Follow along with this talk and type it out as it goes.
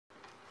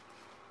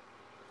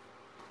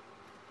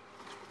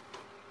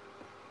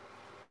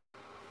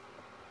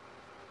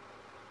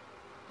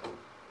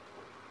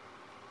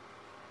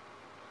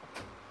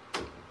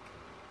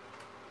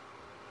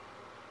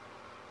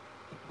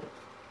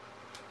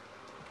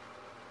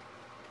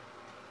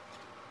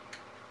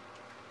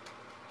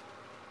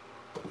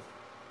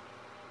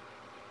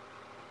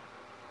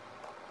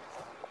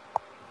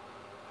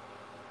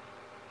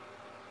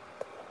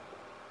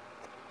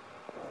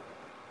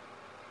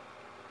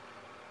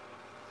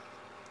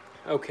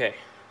Okay.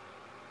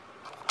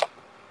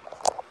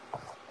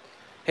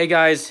 Hey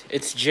guys,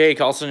 it's Jake,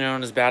 also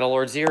known as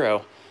Battlelord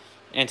Zero.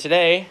 And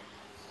today,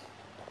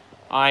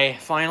 I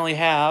finally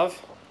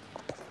have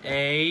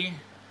a...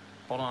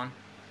 Hold on.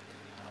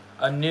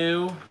 A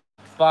new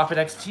Bop It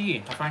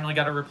XT. I finally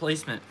got a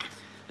replacement.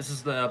 This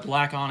is the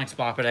Black Onyx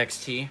Bop It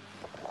XT.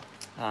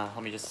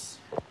 Let me just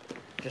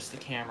the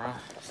camera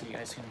so you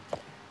guys can...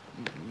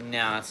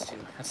 Nah,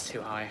 that's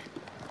too high.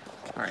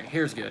 Alright,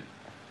 here's good.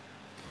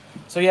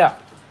 So yeah.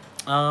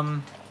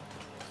 And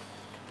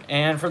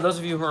for those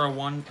of you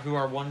who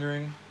are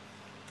wondering,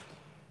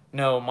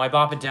 no, my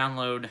Bop It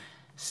download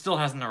still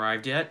hasn't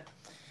arrived yet.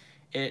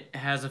 It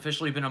has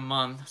officially been a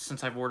month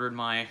since I've ordered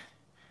my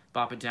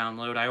Bop It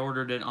download. I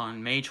ordered it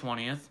on May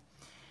 20th,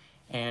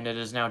 and it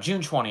is now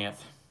June 20th,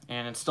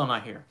 and it's still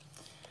not here.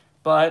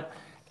 But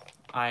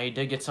I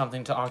did get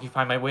something to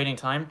occupy my waiting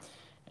time,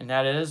 and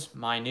that is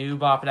my new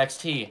Bop It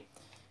XT.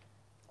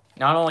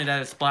 Not only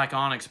that it's Black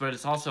Onyx, but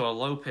it's also a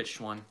low-pitched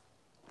one.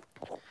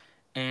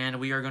 And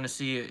we are going to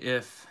see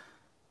if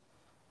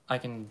I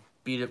can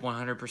beat it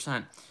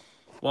 100%.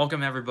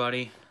 Welcome,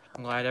 everybody.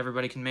 I'm glad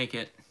everybody can make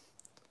it.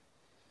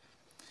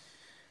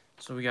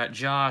 So we got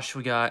Josh,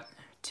 we got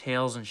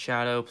Tails and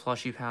Shadow,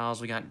 Plushy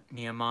Pals, we got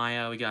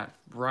Nehemiah, we got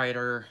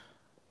Ryder,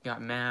 we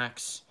got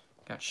Max,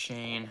 we got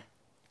Shane.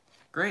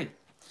 Great.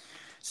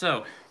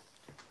 So,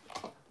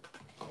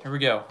 here we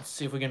go. Let's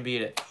see if we can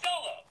beat it.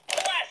 Solo,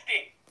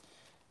 blasting.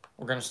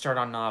 We're going to start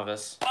on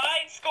Novice.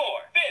 High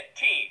score,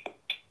 15.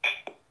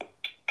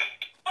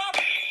 Up,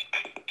 twist,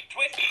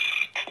 flick,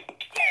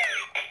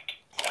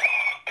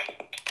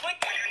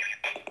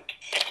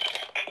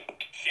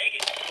 shake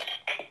it,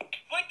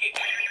 flick it,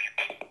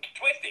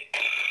 twist it,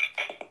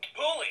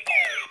 pull it,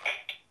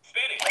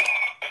 spin it,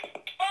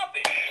 bump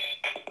it,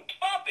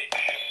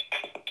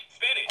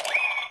 spin it,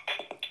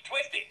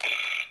 twist it,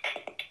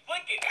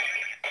 flick it,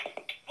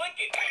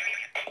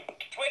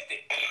 twist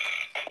it,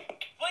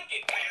 flick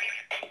it,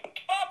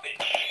 bump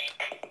it,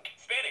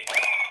 spin it,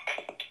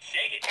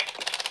 shake it.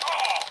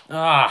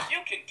 Ah! You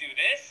can do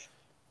this.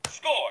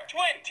 Score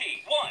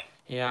 21.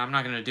 Yeah, I'm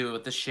not going to do it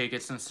with the Shake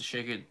It since the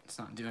Shake It's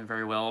not doing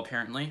very well,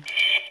 apparently.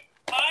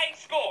 High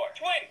score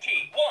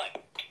 21.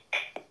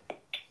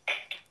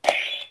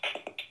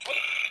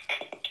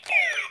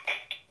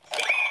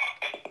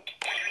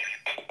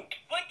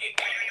 Flick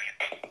it,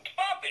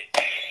 bump it,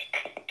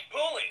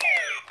 pull it,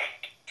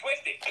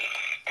 twist it,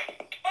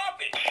 bump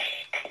it,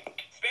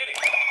 spin it,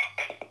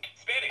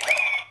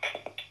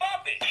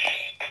 bump it,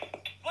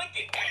 flick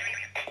it,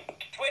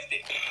 twist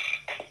it,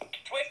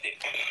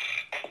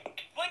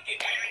 flick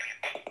it,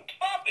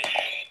 bump it,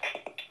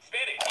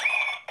 spin it,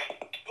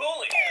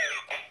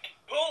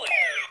 pull it,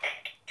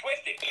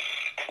 twist it,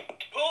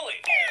 pull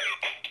it,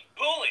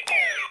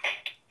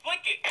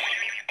 flick it,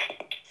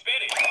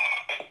 spin it,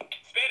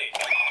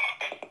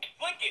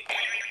 flick it,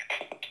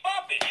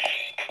 bump it,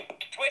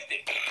 twist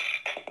it,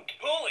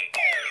 pull it,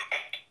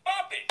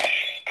 bump it,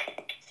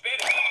 spin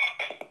it,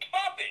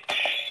 bump it,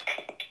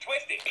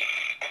 twist it,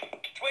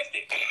 flick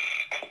it, spin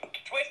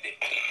it, flick it,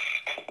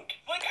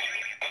 bump it,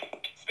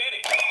 twist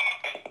it,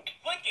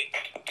 bump it,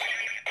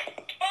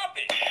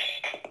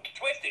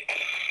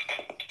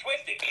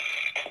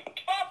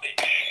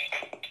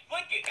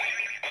 flick it,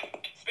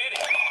 spin it,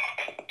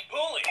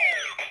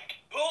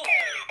 pull it,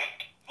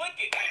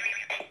 flick it,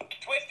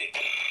 twist it,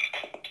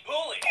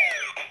 pull it,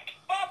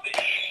 bump it,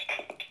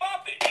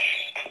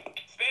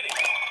 spin it,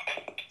 twist it,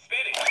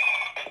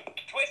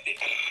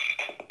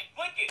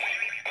 flick it,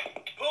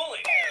 pull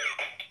it, bump it,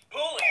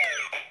 spin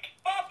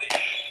it,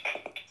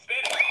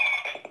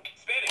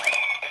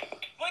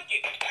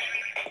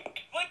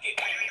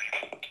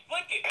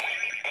 flick it,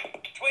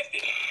 twist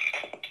it,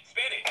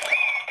 spin it,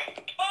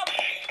 bump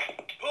it,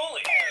 pull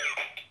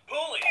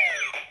it,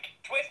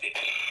 twist it,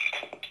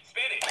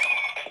 spin it,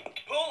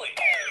 pull it,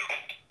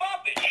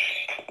 bump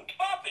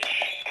it,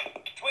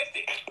 twist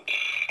it,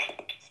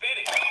 spin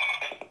it,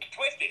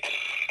 twist it,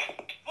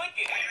 flick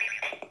it,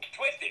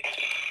 twist it,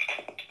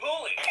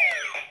 pull it,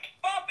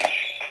 bump it,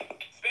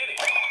 spin it,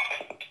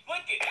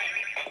 flick it,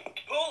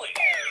 pull it,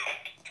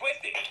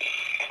 twist it,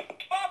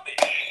 bump it,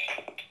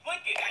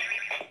 flick it,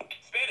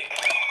 spin it,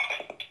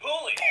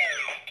 pull it,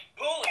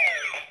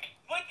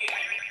 flick it,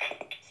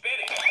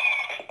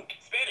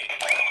 spin it,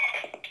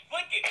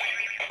 flick it,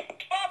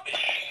 bump it,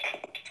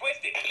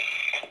 twist it,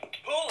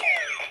 pull it,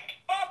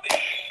 bump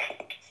it,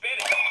 spin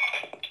it.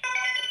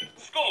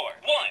 Score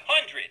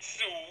 100.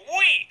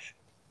 Sweet!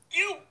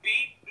 You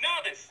beat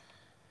Novice.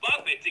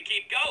 Bump it to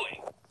keep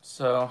going.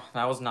 So,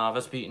 that was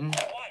Novice beaten.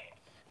 Quiet.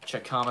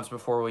 Check comments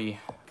before we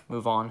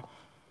move on.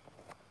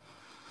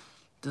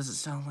 Does it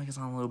sound like it's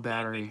on low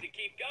battery? To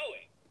keep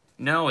going.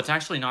 No, it's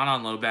actually not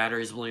on low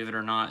batteries, believe it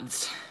or not.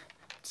 It's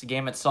the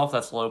game itself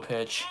that's low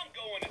pitch. I'm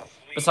going to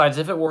sleep. Besides,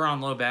 if it were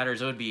on low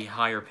batteries, it would be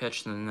higher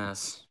pitch than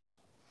this.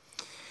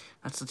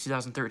 That's the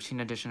 2013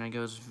 edition. It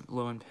goes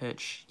low in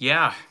pitch.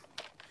 Yeah,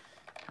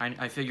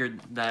 I figured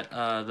that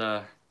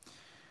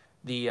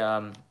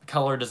the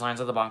color designs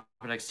of the Bop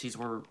It XTs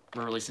were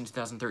released in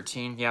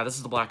 2013. Yeah, this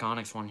is the Black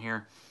Onyx one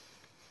here.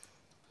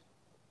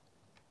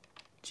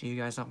 Do you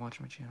guys not watch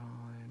my channel?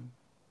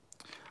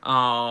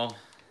 Oh,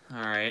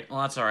 alright.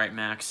 Well, that's alright,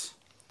 Max.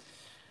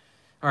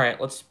 Alright,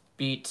 let's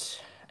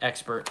beat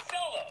Expert.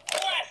 Solo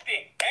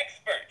blasting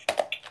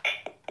expert.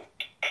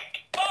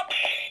 Pop.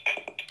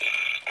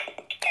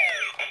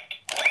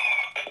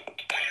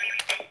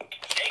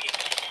 Shake it.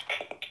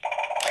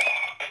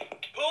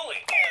 Pull it.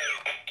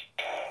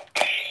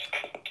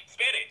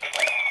 Spin it.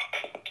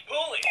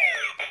 Pull it.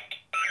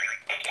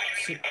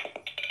 See,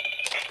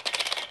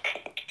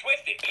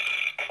 Twist it.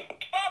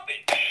 Pop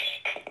it.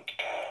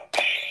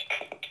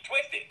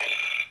 Twist it.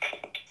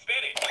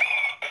 Spin it.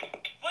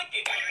 Flick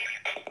it.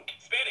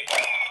 Spin it.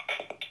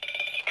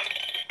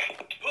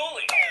 Pull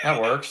it.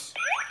 that works.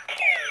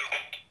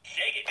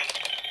 Shake it.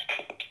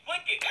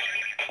 Flick it.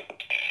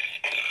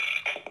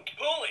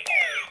 Pull it.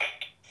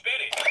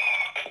 Spin it.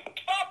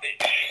 Pop it.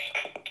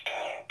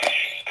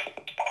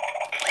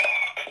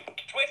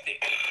 Twist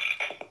it.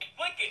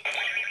 Flick it.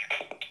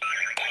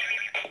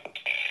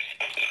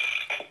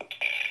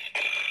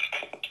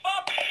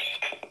 Pop it.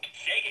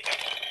 Shake it.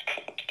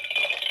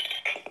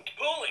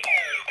 Pull it.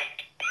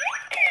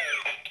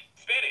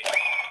 Spin it.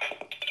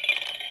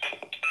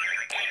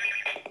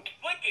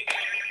 Flick it.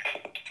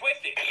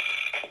 Twist it.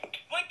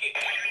 Flick it.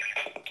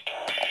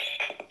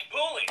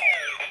 Pull it.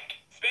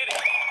 Spin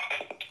it.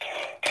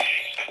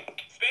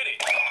 Spin it.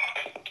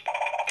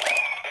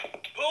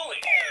 Pull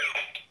it.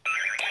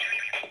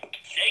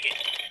 Shake it.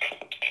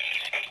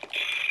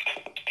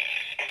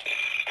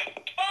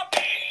 Pop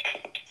it.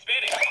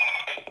 Spin it.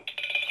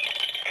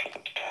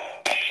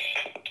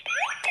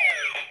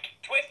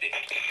 Twist it.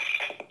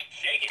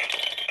 Shake it.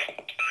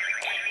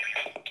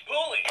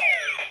 Pull it.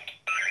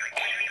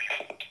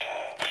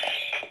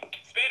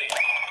 Spin it.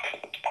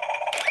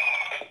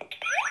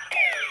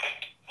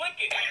 Flick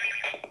it.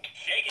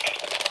 Shake it.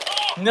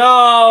 Oh!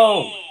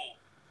 No!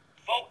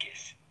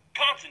 Focus.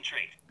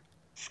 Concentrate.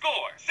 Score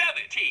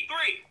 73.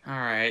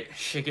 Alright,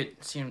 Shake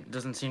It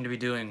doesn't seem to be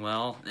doing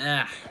well.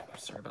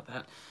 Sorry about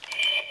that.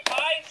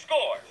 High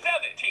score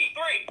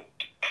 73.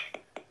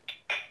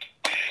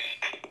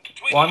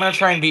 Twist Well, I'm gonna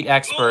try and beat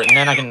Expert, and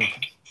then I can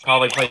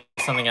probably play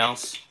something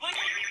else. Flick.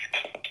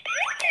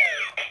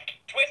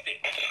 Twist it.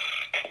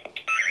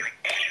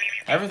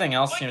 Everything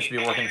else seems to be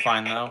working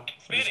fine, though,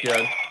 which is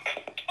good.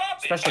 Pop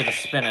it. Especially the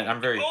Spin It.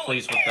 I'm very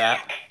pleased with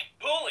that.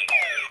 Pull it.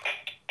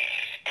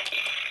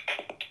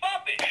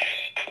 Pop it.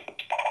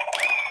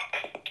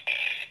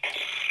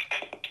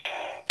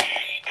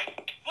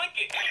 Flick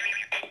it.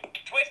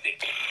 Twist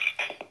it.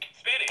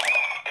 Spin it.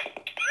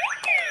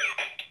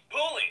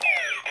 Pull it.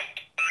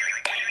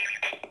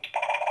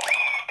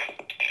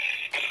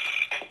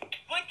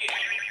 Flick it.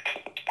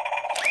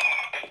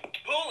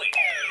 Pull it.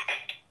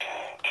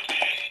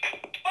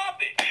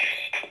 Pop it.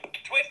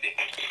 Twist it.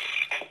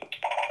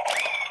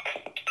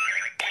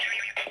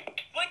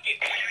 Flick it.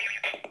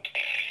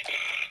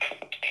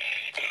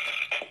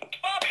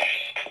 Pop it.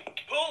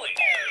 Pull it.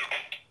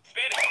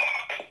 Spin it.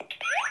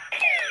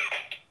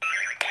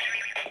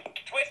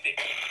 Twist it.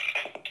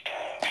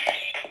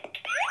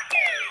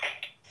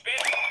 Spin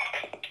it.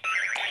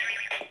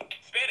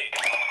 Spin it.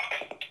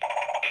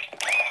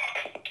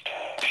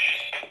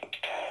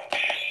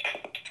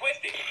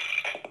 Twist it.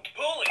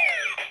 Pull it.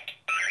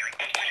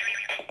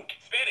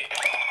 Spin it.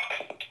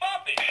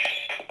 Pop it.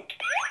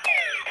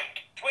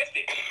 Twist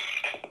it.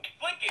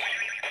 Flick it.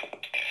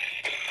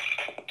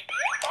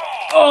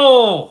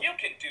 Oh! You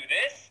can do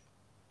this.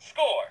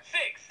 Score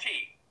 16.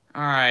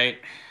 Alright.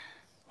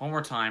 One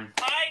more time.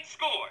 High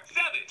score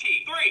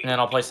 73. And then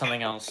I'll play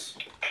something else.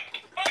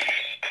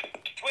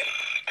 Twist.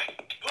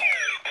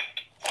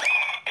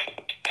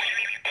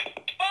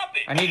 Pop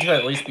it. I need to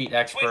at least beat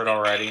Expert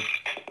already.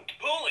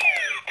 Pull it.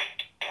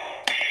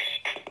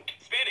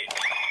 Spin it.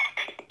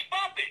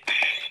 Pop it.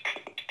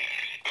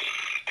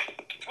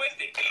 Twist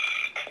it.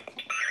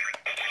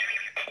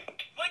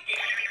 Flick it.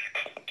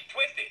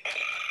 Twist it.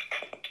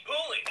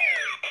 Pull it.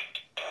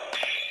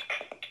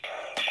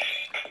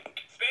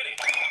 Spin it.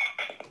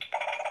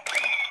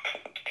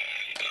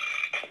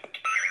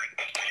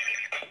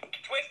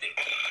 Twist it.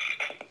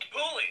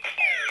 Pull it.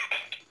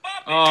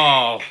 Pop it.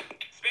 Oh,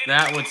 Spin it.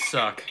 that would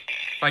suck.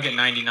 If I get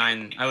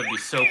 99, I would be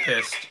so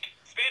pissed.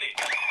 Spin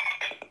it.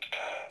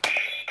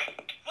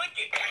 Flick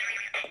it.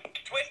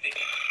 Twist it.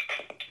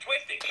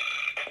 Twist it.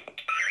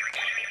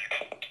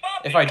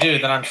 Pop If it. I do,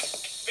 then I'm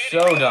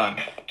so done.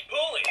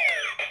 Pull it.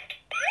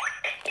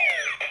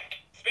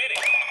 Spin it.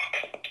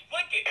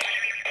 Flick it.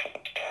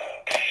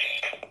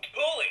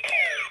 Pull it.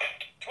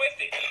 Twist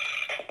it.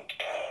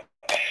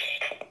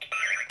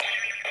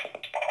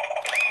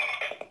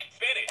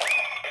 Spin it.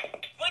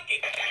 Flick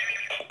it.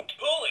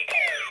 Pull it.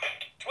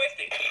 Twist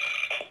it.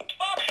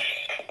 Pop it.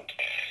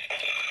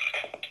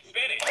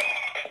 Spin it.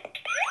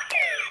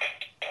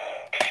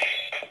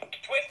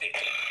 Twist it.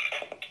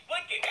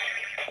 Flick it.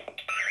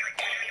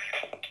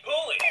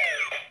 Pull it.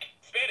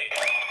 Spin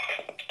it.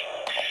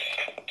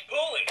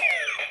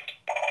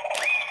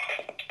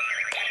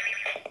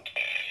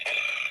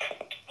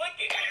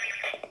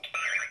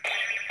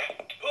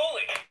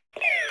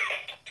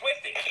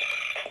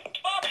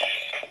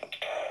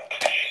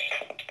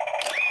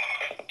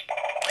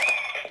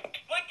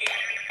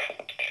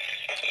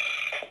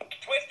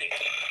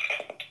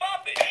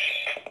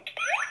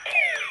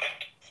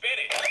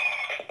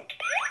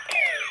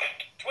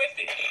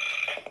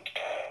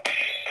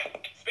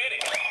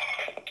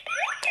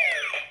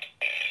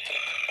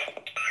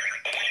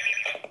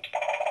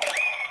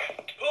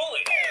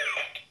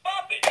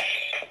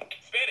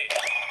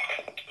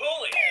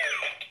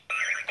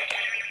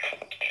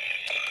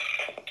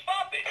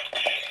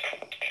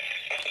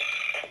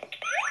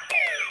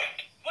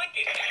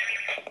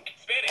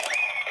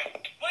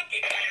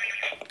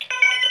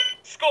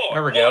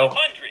 There we go.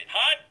 100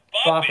 hot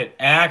Bop it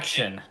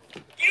action.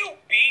 You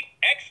beat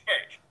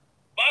expert.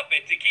 Bop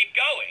it to keep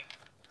going.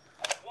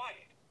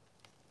 Quiet.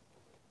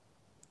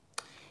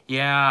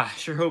 Yeah,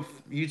 sure hope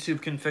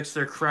YouTube can fix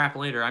their crap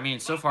later. I mean,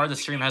 so far the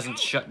stream hasn't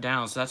shut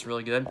down, so that's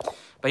really good.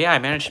 But yeah, I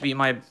managed to beat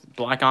my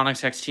Black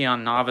Onyx XT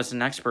on Novice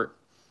and Expert.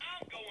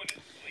 I'm going to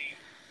sleep.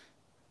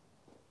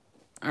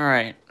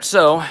 Alright,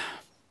 so...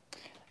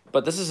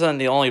 But this isn't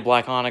the only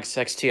Black Onyx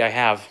XT I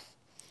have.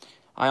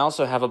 I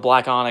also have a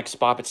Black Onyx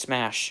Bop It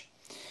Smash.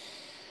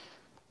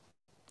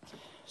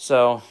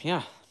 So,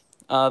 yeah.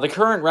 The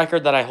current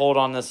record that I hold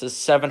on this is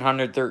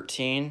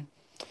 713.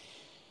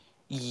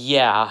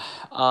 Yeah,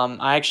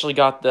 I actually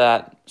got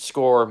that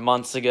score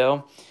months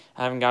ago.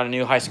 I haven't got a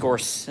new high score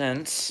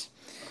since.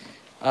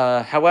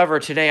 However,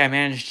 today I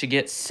managed to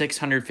get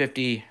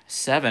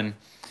 657.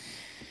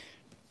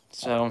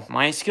 So,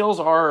 my skills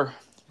are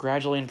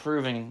gradually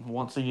improving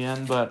once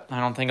again, but I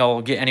don't think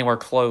I'll get anywhere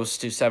close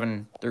to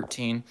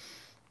 713.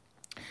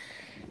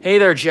 Hey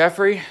there,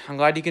 Jeffrey. I'm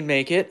glad you can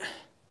make it.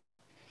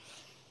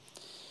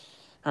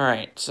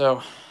 Alright,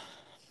 so...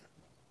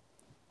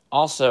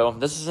 Also,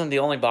 this isn't the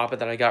only Bop It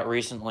that I got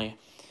recently.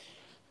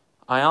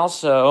 I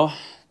also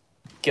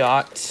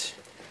got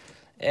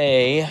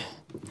a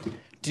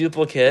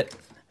duplicate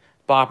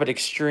Bop It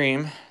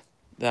Extreme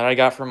that I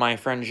got from my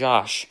friend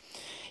Josh.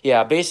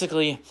 Yeah,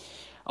 basically,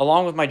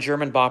 along with my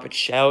German Bop It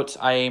Shout,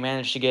 I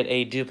managed to get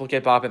a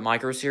duplicate Bop It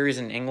Micro Series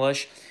in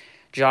English.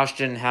 Josh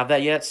didn't have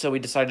that yet, so we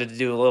decided to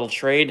do a little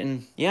trade,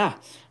 and yeah,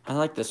 I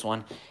like this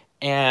one.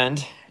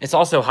 And it's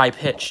also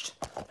high-pitched.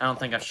 I don't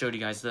think I've showed you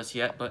guys this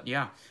yet, but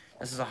yeah.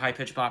 This is a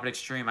high-pitch Bop It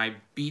Extreme. I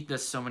beat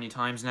this so many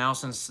times now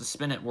since the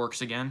Spin It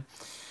works again.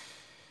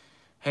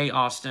 Hey,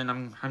 Austin.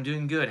 I'm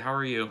doing good. How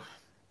are you?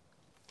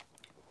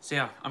 So,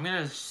 yeah, I'm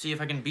going to see if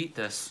I can beat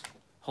this.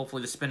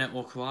 Hopefully the Spin It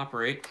will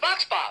cooperate.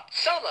 Box Bop,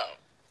 solo.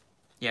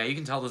 Yeah, you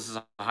can tell this is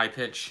a high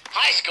pitch.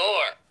 High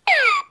score.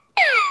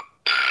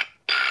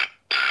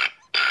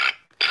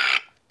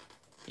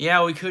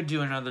 Yeah, we could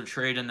do another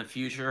trade in the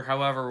future.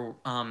 However,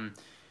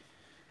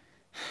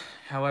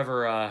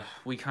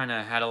 we kind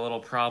of had a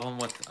little problem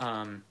with,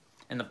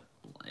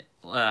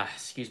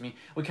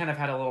 we kind of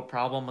had a little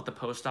problem with the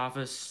post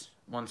office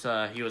once,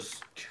 he was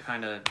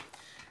kind of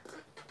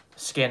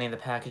scanning the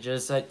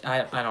packages.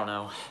 I don't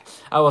know.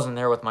 I wasn't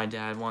there with my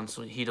dad once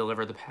he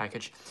delivered the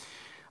package.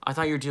 I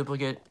thought your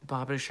duplicate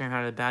Bop It Extreme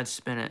had a bad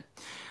Spin It.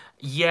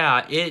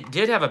 Yeah, it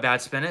did have a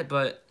bad Spin It,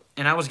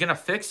 and I was going to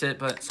fix it,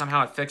 but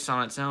somehow it fixed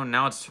on its own.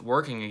 Now it's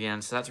working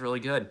again, so that's really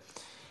good.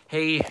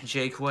 Hey,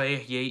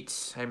 Jakeway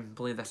Yates. I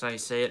believe that's how you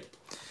say it.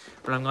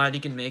 But I'm glad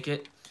you can make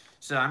it.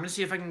 So I'm going to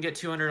see if I can get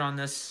 200 on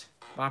this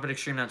Bop It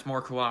Extreme that's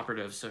more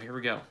cooperative. So here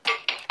we go.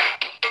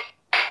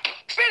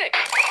 Spin it.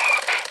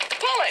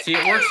 Pull it. See,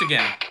 it works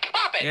again.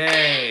 Bop it.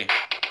 Yay.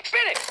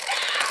 Spin it.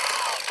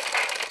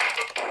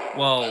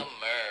 Well,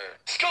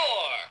 Score.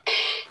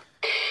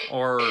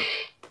 or...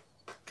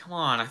 Come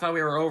on, I thought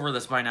we were over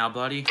this by now,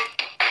 buddy.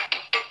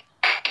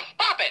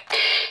 Bop it.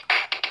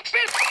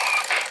 Spin it.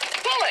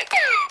 Pull it.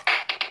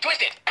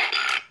 Twist it.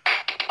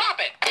 Bop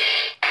it.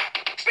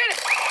 Spin it.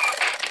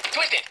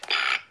 Twist it.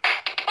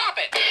 Bop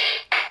it.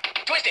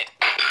 Twist it.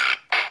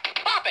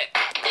 Bop it.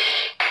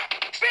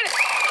 Spin it.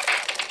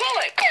 Pull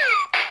it.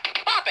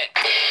 Bop it.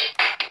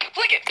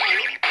 Flick it.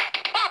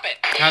 Bop it.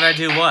 How'd I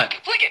do what?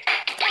 Flick it.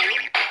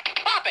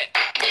 Bop it.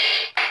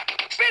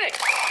 Spin it.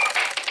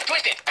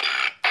 Twist it.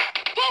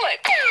 Pull it.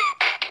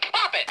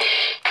 Bop it.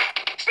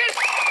 Spin it.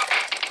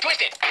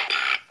 Twist it.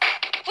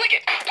 Flick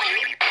it.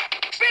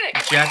 Spin it.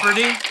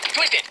 Jeopardy?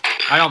 Twist it.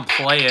 I don't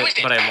play it,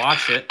 but I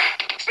watch it.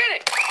 Spin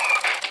it.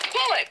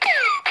 Pull it.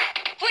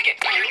 Flick it.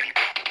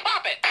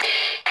 Bop it.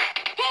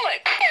 Pull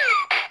it.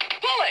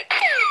 Pull it.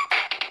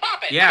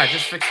 Bop it. Yeah, it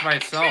just fixed by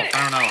itself.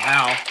 I don't know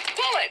how.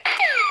 Pull it.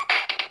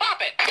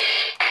 Bop it.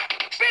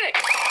 Spin it.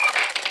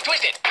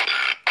 Twist it.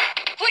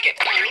 Flick it.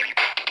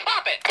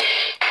 Bop it.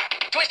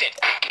 Twist it.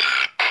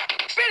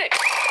 Spin it.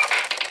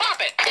 Bop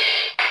it.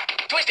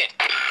 Twist it.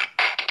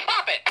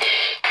 Bop it.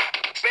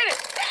 Spin it.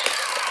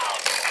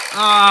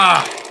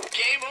 Ah!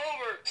 Game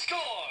over. Score.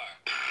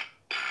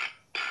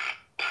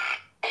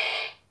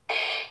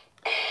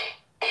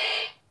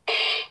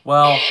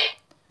 Well,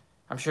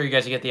 I'm sure you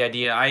guys get the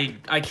idea.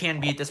 I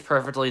can beat this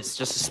perfectly. It's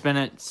just a Spin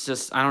It. It's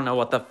just, I don't know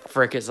what the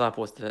frick is up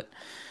with it.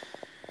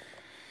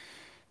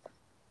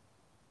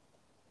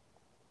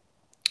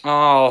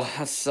 Oh,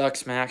 that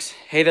sucks, Max.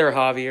 Hey there,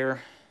 Javier.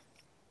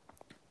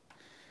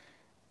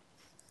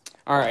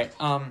 Alright,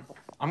 I'm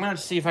gonna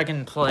see if I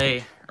can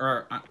play,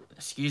 or,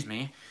 excuse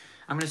me.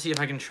 I'm gonna see if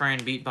I can try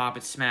and beat Bop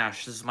It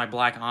Smash. This is my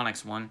Black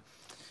Onyx one.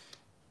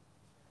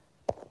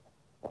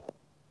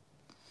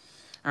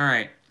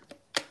 Alright.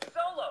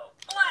 Solo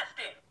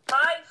blasting.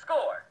 High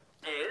score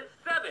is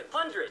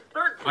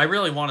 713. I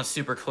really want to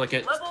super click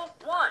it. Level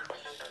 1.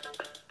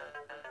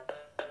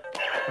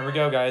 Here we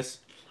go, guys.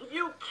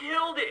 You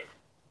killed it.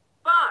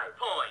 5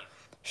 points.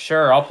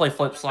 Sure, I'll play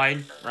Flip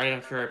Slide right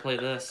after I play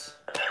this.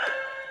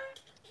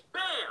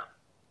 Bam.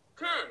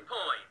 10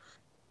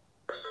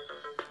 points.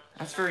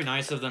 That's very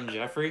nice of them,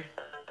 Jeffrey.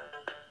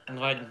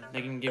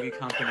 They can give you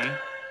company.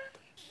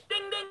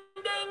 Ding,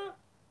 ding, ding.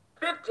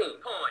 15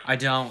 points. I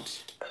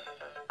don't.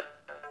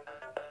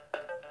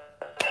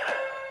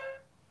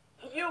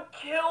 You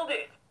killed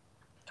it.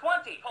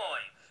 20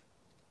 points.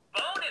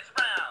 Bonus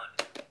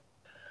round.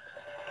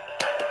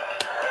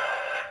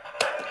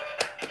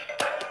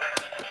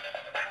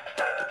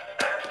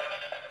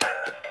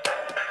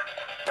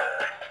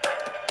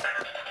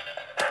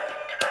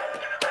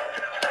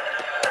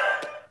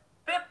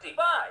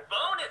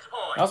 Bonus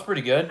points. That was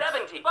pretty good.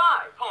 75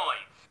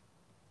 points.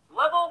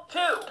 Level 2.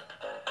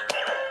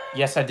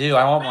 Yes, I do.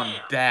 I want one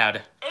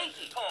bad. 80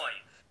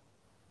 points.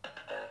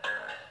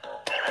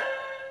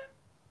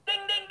 Ding,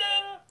 ding,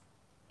 ding.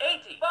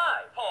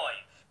 85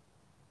 points.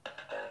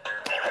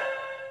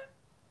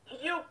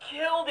 You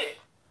killed it.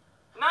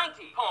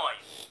 90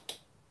 points.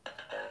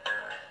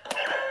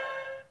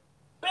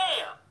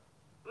 Bam.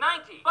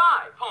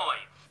 95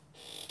 points.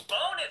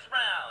 Bonus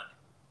round.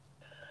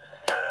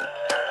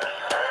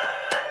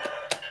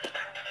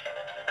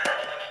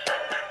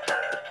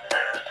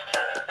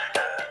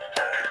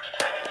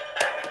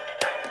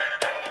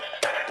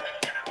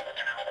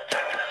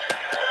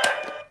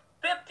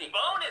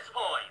 Bonus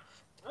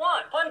points.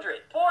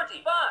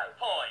 145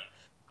 points.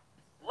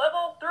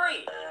 Level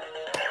 3.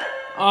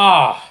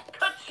 Ah,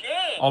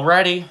 Ka-ching!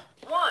 already?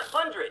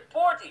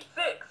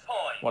 146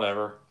 points.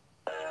 Whatever.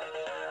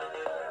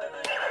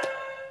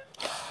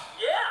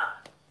 Yeah.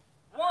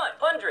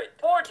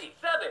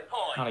 147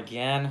 points. Not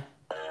again.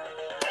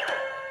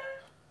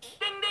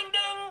 Ding, ding,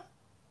 ding.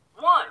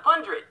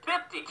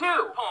 152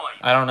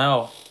 points. I don't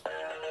know.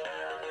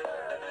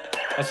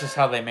 That's just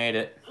how they made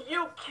it.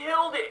 You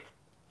killed it.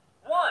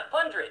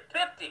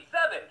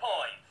 157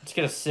 points. Let's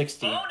get a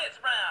 60. Bonus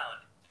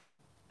round.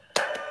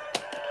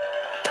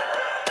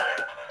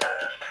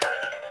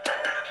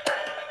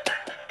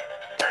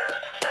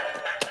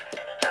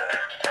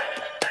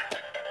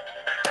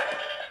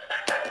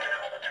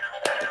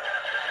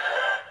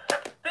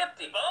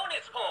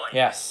 Bonus points.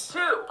 Yes.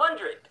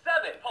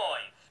 207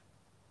 points.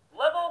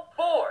 Level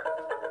 4.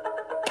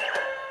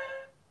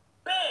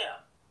 Bam.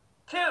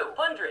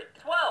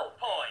 212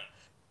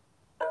 points.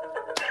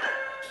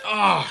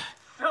 Ah,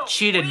 So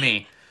cheated sweet.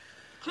 me.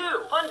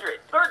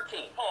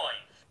 213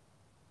 points.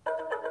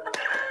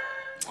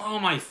 Oh,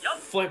 my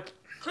flip.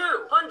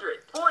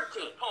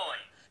 214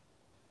 points.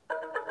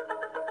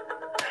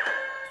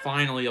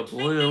 Finally, a Ding,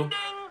 blue. ding,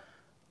 ding.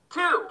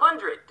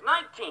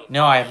 219.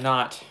 No, I have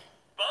not.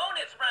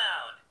 Bonus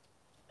round.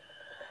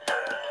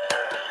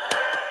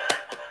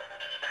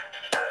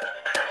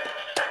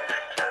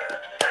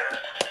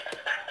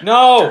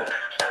 No!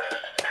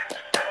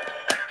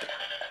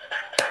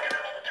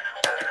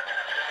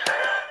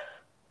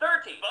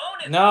 30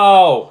 bonus.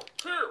 No!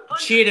 249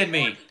 Cheated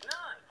me. points.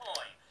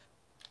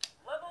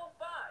 Level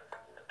 5.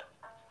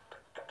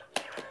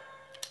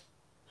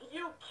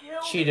 You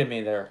killed Cheated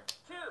me there.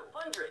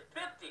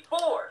 254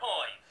 points.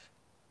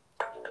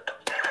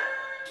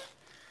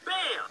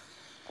 Bam.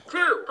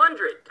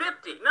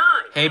 259.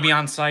 Hey, be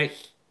on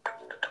site.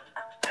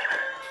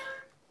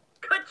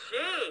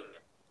 Ka-ching.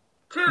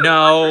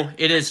 No,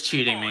 200 it is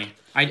cheating me.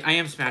 I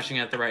am smashing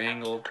at the right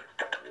angle.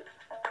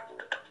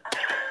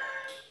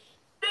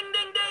 Ding,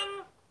 ding,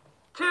 ding.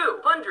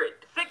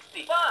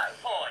 265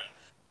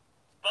 points.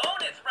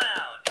 Bonus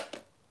round.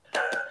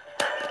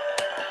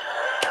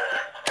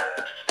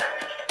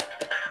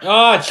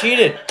 Oh,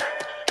 cheated.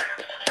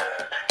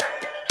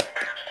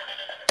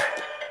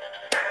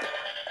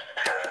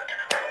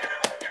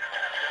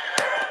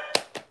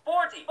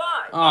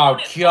 Oh,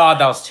 God,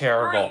 that was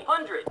terrible.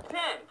 310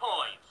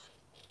 points.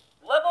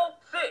 Level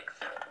 6.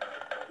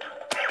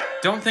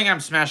 Don't think I'm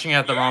smashing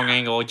at the wrong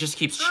angle. It just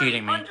keeps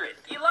cheating me.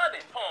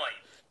 311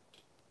 points.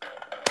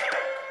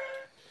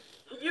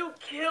 You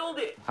killed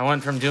it. I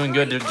went from doing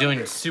good to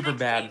doing super 360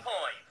 bad. points.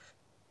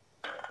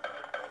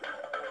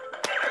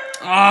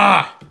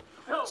 Ah!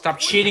 So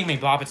Stop sweet. cheating me,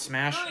 Bop It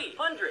Smash.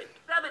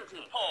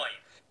 317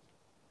 points.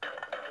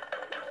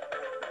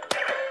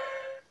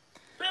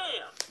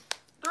 Bam.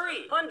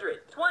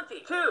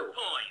 322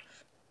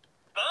 points.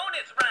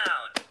 Bonus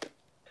round.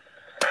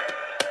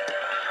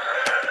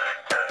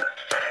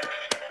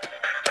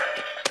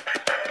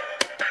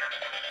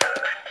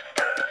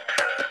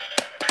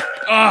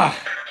 Ah!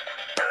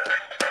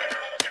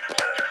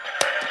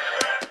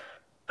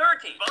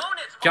 30 bonus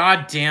points.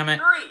 God damn it.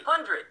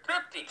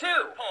 352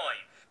 points.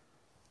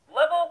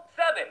 Level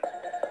 7.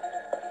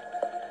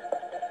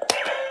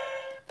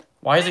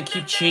 Why does it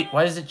keep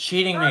Why is it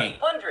cheating me?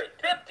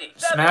 357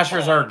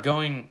 Smashers are points.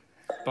 going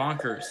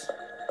bonkers.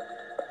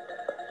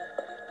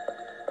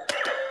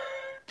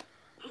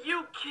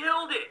 You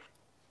killed it.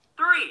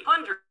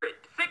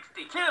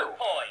 362 points.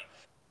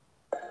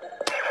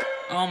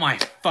 Oh my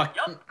fuck.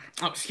 Yup.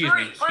 Oh, excuse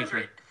me. Excuse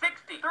me.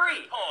 363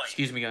 points.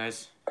 Excuse me,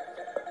 guys.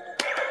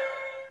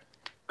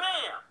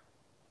 Bam.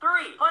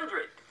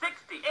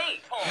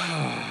 368 points.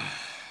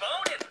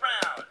 Bonus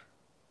round.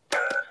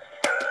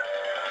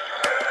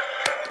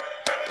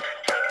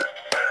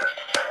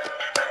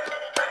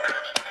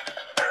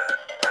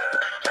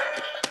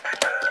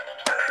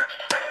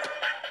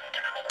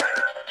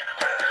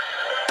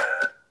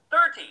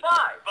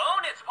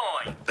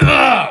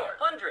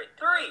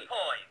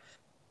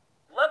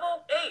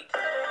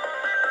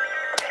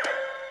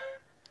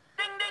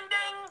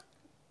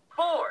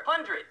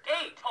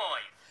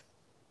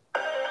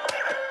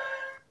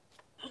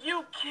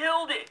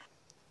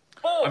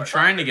 I'm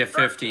trying to get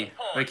 50, 13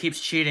 but it keeps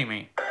cheating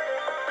me.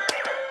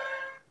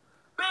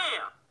 Bam!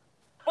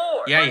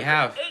 4. Yeah, you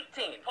have.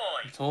 18 You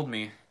points. told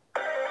me.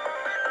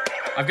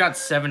 I've got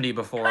 70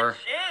 before.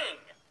 Ka-ching!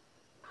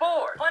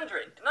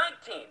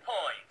 419 points.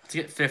 Let's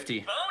get 50.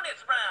 Bonus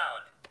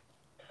round.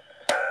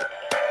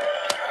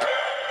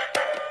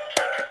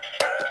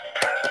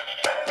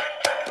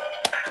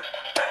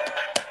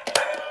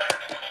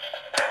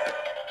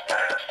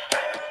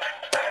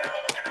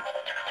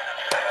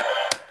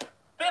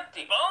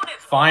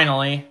 Bonus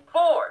Finally.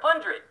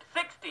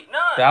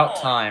 469 About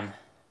points. time.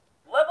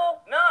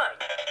 Level 9.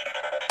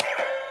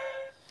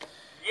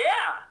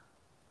 Yeah.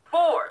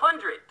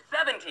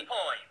 470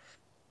 points.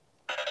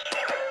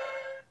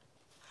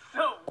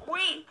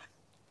 Sweet.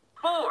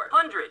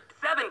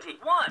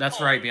 471 That's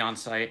points. right, Beyond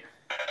Sight.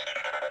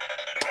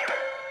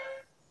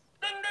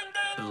 Ding, ding,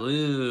 ding.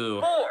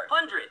 Blue.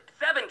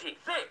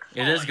 476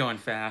 It is points. going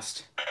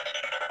fast.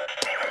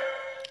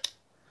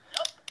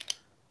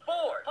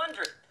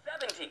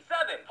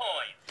 477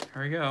 points.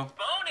 Here we go.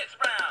 Bonus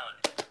round.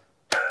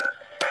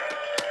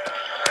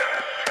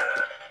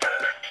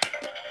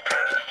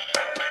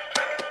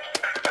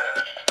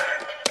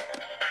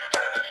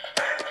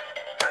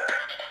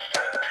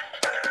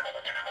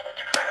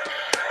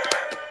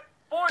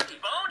 Bonus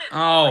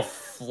Oh,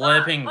 points.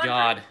 flipping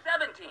God.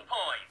 517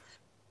 points.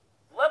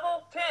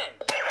 Level 10.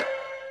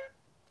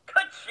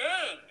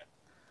 Ka-ching!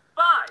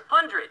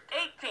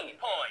 518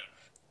 points.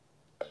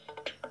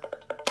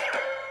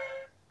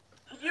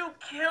 You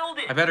killed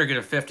it. I better get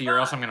a 50 or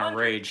else I'm gonna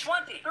rage.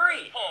 23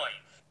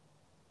 points.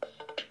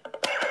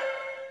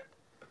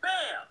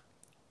 Bam!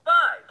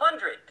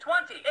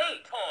 528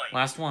 points.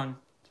 Last one.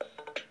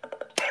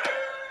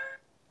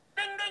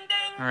 Ding, ding,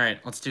 ding.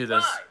 Alright, let's do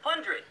this.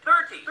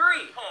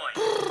 533 points.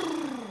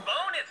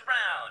 Bonus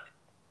round.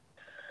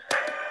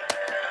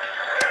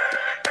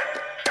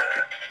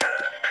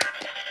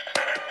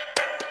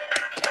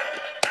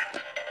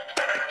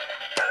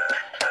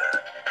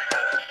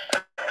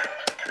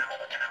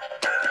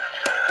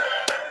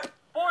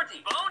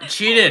 Bonus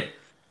Cheated. points.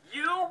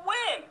 You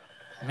win.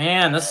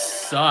 Man, this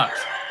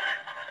sucks.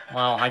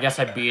 Well, I guess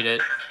I beat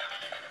it.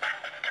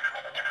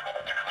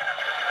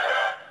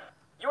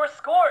 Your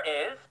score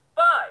is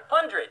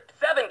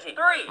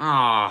 573.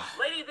 Ah,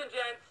 Ladies and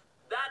gents,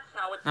 that's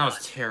how it's that was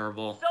done.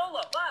 terrible.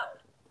 Solo loud.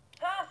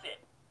 Pass it.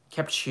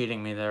 Kept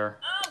cheating me there.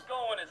 I'm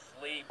going to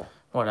sleep.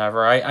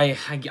 Whatever, I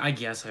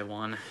guess I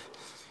won.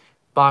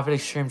 Bop It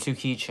Extreme 2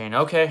 keychain.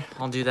 Okay,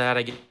 I'll do that,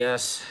 I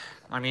guess.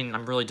 I mean,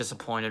 I'm really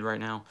disappointed right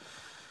now.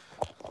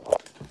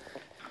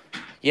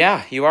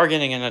 Yeah, you are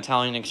getting an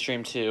Italian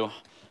Extreme 2.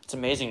 It's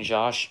amazing,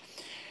 Josh.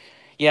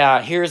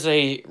 Yeah, here's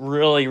a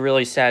really,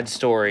 really sad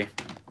story.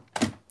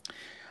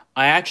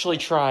 Last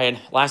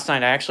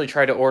night I actually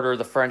tried to order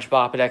the French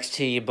Bop It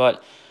XT,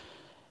 but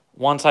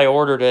once I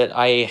ordered it,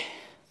 I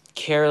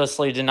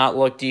carelessly did not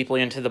look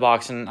deeply into the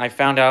box, and I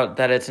found out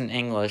that it's in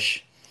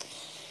English.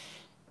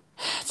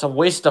 It's a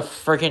waste of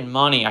freaking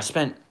money. I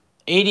spent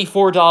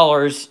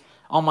 $84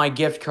 on my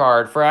gift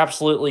card for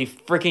absolutely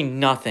freaking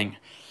nothing.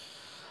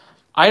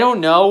 I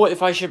don't know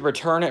if I should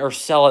return it or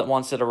sell it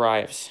once it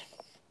arrives.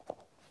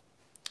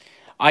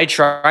 I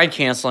tried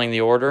canceling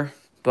the order,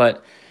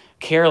 but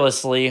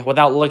carelessly,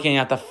 without looking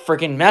at the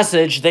freaking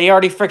message, they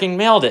already freaking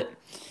mailed it.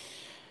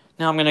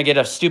 Now I'm going to get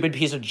a stupid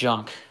piece of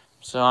junk.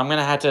 So I'm going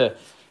to have to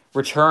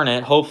return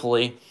it,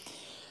 hopefully,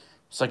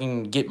 so I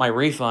can get my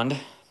refund.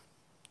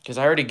 Because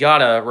I already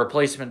got a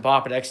replacement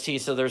Bop It XT,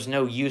 so there's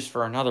no use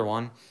for another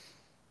one.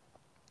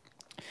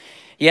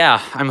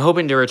 Yeah, I'm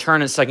hoping to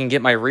return it so I can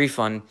get my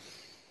refund.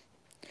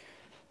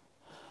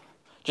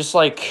 Just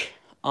like,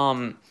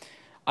 I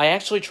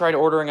actually tried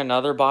ordering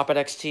another Bop It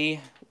XT,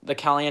 the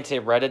Caliente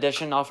Red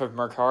Edition off of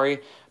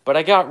Mercari, but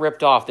I got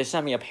ripped off. They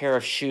sent me a pair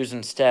of shoes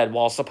instead,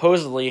 while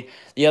supposedly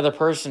the other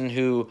person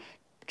who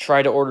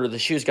tried to order the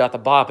shoes got the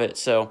Bop It,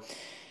 so...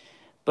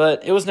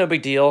 But it was no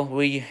big deal.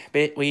 We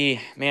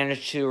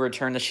managed to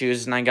return the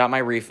shoes, and I got my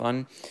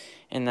refund.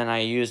 And then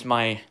I used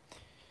my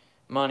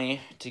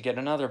money to get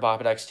another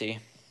Bop It XT.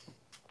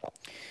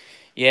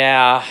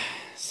 Yeah,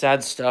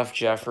 sad stuff,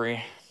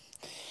 Jeffrey.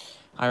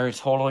 I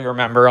totally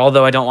remember,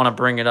 although I don't want to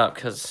bring it up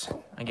because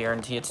I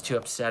guarantee it's too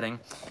upsetting.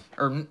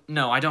 Or,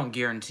 no, I don't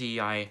guarantee.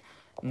 I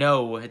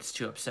know it's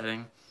too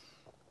upsetting.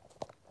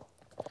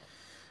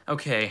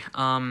 Okay,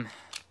 I'm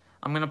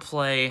going to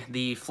play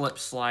the flip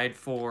slide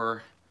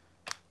for...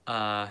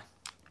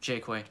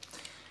 Jayquay.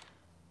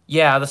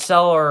 Yeah, the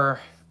seller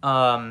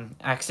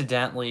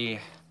accidentally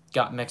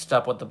got mixed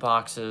up with the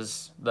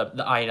boxes, the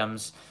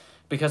items,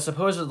 because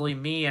supposedly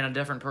me and a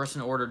different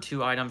person ordered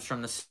 2 items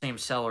from the same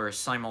seller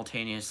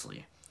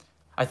simultaneously.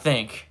 I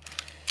think.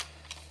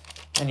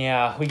 And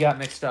yeah, we got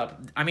mixed up.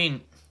 I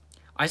mean,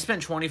 I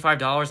spent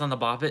 $25 on the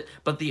Bop It,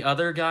 but the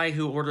other guy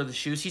who ordered the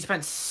shoes, he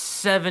spent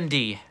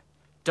 $70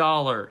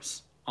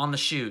 on the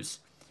shoes.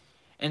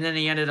 And then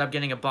he ended up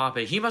getting a Bop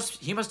It. He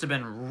must have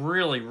been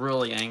really,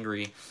 really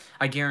angry.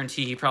 I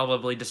guarantee he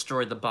probably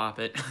destroyed the Bop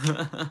It.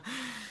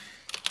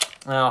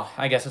 Well,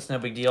 I guess it's no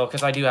big deal,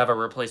 because I do have a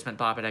replacement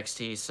Bop It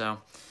XT, so...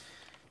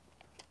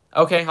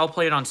 Okay, I'll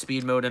play it on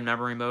speed mode and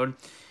memory mode.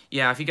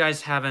 Yeah, if you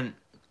guys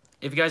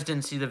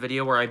didn't see the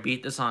video where I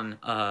beat this on,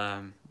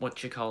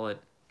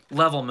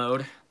 level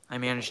mode, I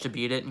managed to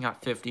beat it and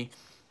got 50.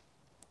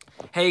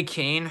 Hey,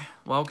 Kane,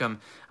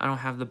 welcome. I don't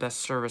have the best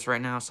service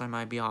right now, so I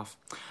might be off.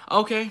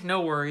 Okay,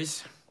 no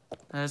worries.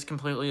 That is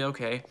completely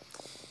okay.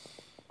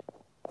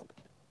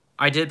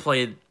 I did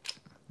play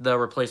the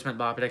replacement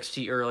Bop It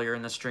XT earlier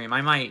in the stream.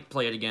 I might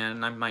play it again,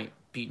 and I might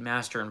beat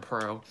Master and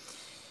Pro.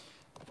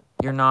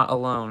 You're not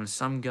alone.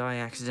 Some guy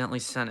accidentally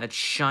sent a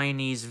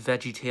Chinese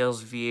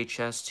VeggieTales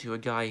VHS to a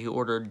guy who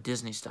ordered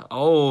Disney stuff.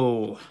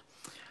 Oh,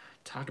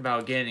 talk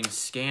about getting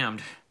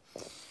scammed.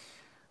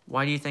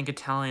 Why do you think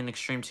Italian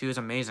Extreme 2 is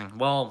amazing?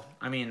 Well,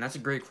 I mean, that's a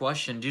great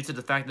question. Due to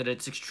the fact that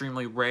it's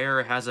extremely rare,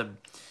 it has a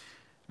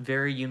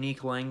very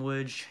unique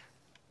language.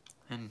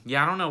 And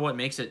yeah, I don't know what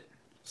makes it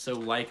so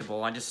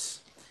likable.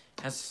 It's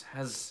just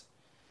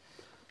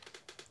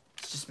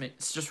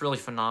really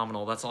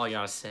phenomenal. That's all I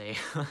gotta say.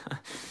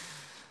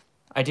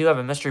 I do have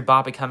a mystery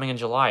Bop It coming in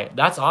July.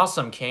 That's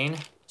awesome, Kane.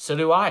 So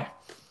do I.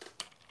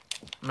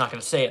 I'm not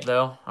gonna say it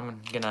though.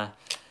 I'm gonna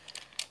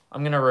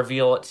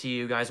reveal it to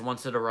you guys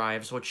once it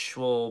arrives, which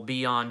will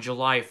be on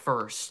July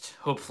 1st.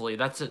 Hopefully,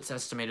 that's its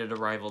estimated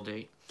arrival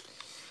date.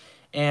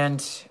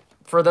 And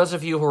for those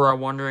of you who are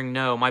wondering,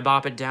 no, my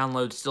Bop It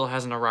download still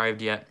hasn't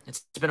arrived yet. It's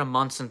been a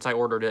month since I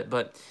ordered it,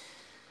 but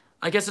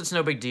I guess it's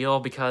no big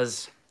deal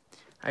because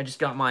I just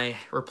got my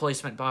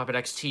replacement Bop It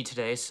XT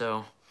today,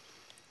 so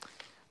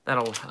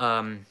that'll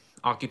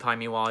occupy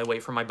me while I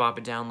wait for my Bop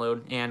It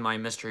download and my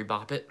mystery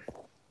Bop It.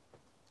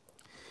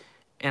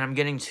 And I'm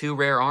getting 2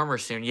 rare armor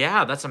soon.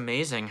 Yeah, that's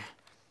amazing.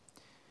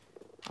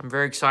 I'm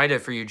very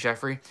excited for you,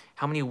 Jeffrey.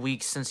 How many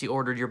weeks since you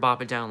ordered your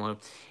Bop It download?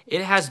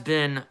 It has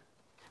been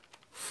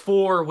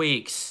 4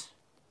 weeks.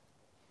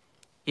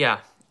 Yeah,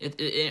 and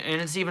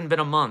it's even been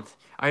a month.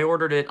 I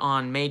ordered it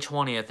on May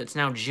 20th. It's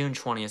now June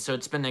 20th, so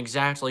it's been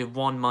exactly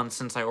 1 month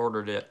since I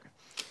ordered it.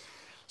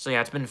 So yeah,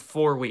 it's been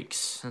 4 weeks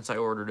since I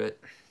ordered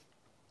it.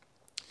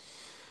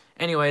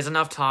 Anyways,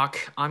 enough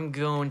talk. I'm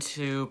going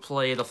to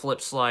play the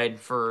flip slide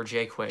for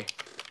Jayquay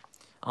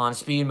on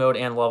speed mode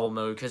and level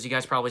mode, because you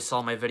guys probably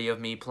saw my video of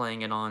me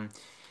playing it on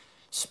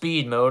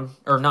speed mode,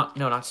 or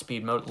not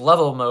speed mode,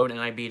 level mode, and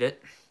I beat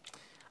it.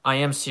 I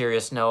am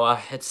serious, Noah.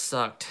 It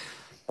sucked.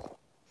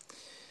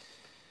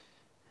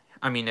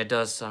 I mean, it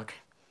does suck.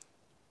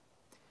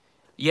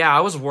 Yeah,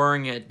 I was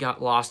worrying it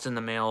got lost in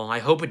the mail. I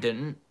hope it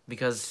didn't,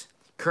 because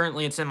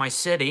currently it's in my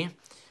city.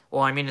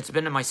 Well, I mean, it's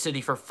been in my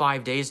city for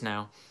 5 days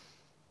now,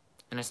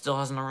 and it still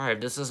hasn't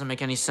arrived. This doesn't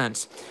make any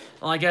sense.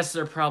 Well, I guess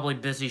they're probably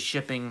busy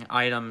shipping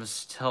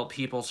items to help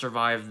people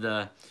survive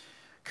the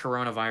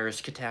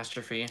coronavirus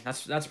catastrophe.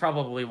 That's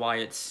probably why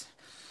it's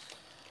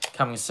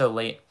coming so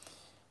late.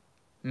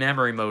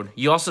 Memory mode.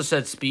 You also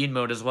said speed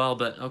mode as well,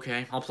 but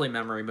okay, I'll play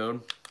memory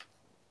mode.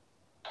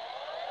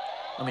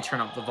 Let me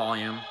turn up the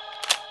volume.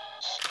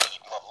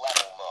 Speed level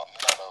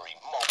memory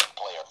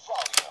multiplayer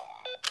volume.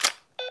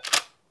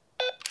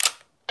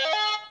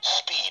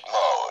 Speed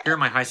mode. Here are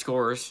my high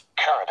scores.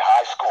 Current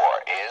high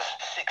score is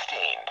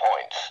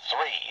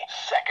 16.3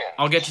 seconds.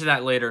 I'll get to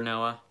that later,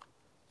 Noah.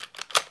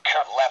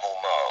 Current level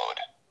mode.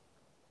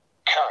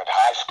 Current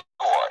high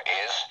score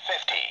is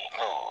 50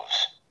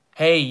 moves.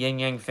 Hey, Yin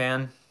Yang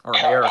fan, or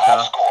Current high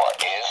Erica. score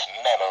is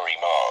memory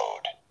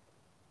mode.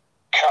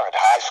 Current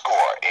high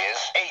score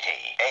is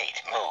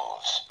 88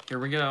 moves. Here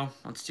we go.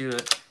 Let's do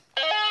it.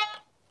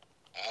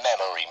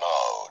 Memory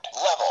mode.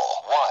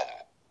 Level 1.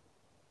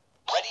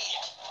 Ready?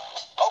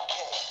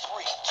 Okay,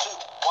 3, 2, 1,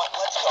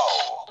 let's go.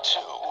 2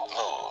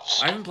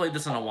 moves. I haven't played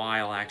this in a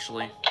while,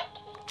 actually.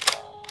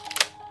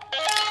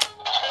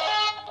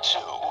 2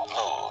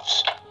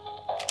 moves.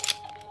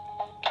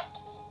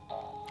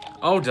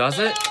 Oh, does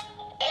it? 2 moves.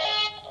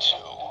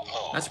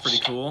 That's pretty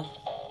cool.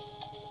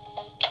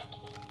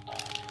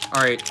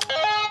 Alright,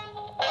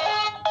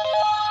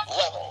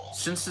 Level.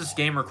 since this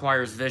game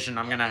requires vision,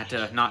 I'm gonna have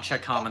to not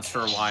check comments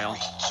for a while.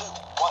 3, 2,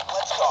 1,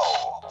 let's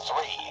go. 3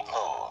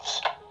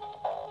 moves.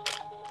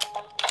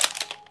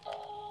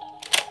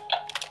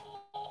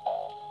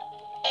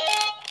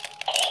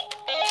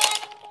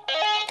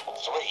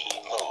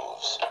 3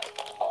 moves.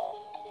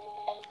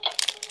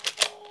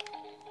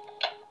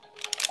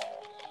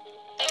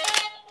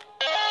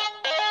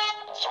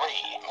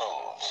 3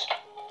 moves.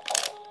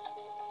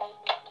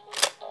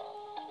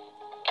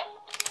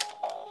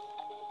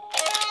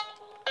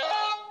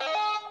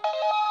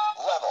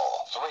 Level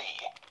 3.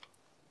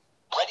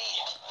 Ready?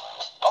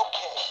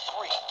 Okay,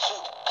 3, 2,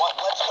 1,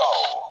 let's go.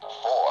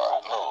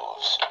 4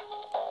 moves.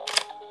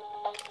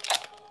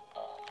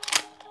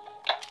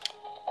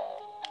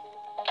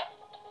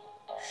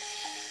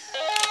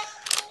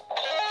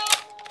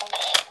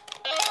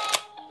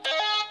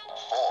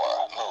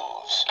 4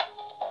 moves.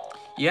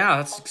 Yeah,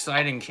 that's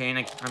exciting, Kane.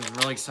 I'm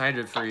really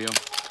excited for you. 4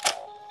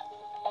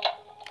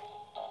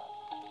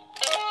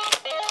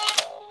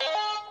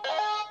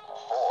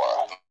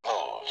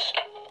 moves.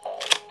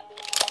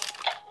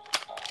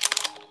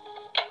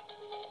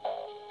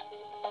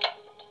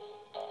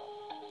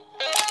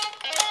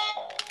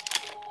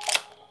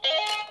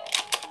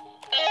 4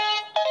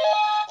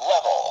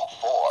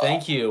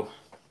 Thank you.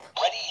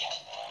 Ready?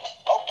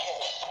 Okay,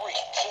 3,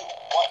 2,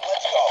 1,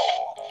 let's go.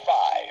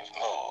 5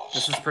 moves.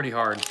 This is pretty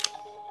hard.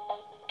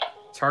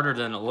 It's harder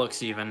than it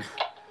looks, even.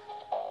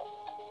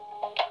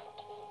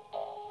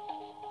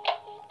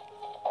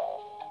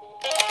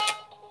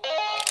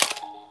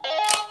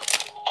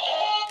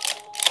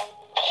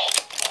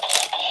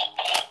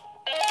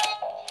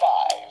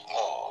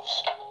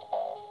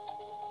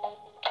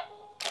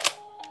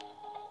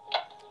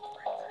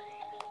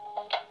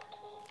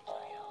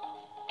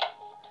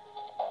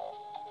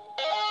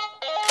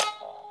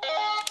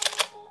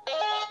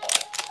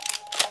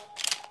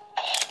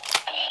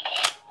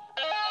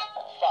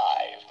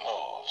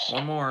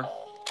 One more.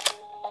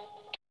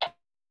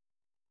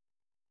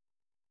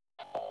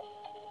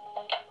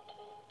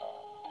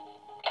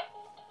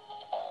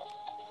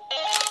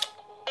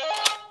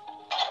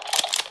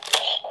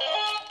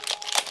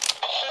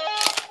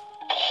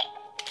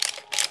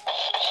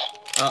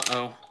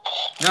 Uh-oh.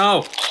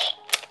 No!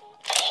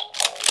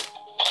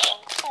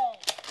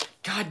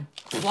 God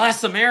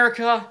bless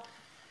America!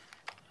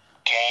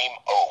 Game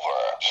over.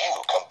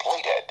 You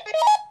completed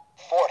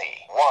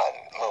 41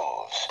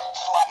 moves.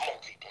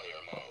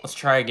 Multiplayer mode. Let's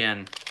try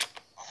again.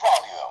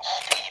 Volume,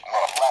 speed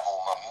mode, level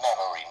mode,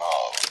 memory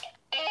mode.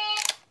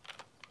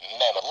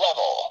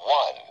 Level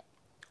 1.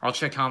 I'll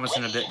check comments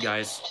in a bit,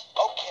 guys.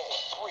 Okay,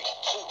 3,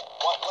 2, 1,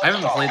 let's I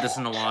haven't go. played this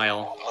in a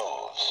while.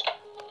 Moves.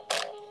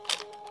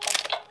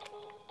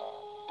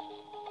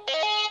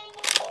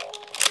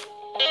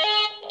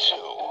 2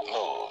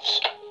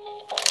 moves.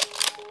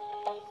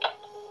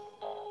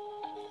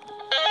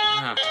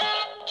 Ah,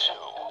 2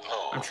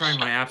 moves. I'm trying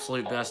my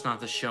absolute best not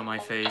to show my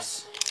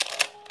face.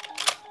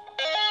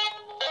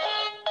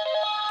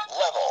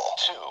 Level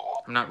 2.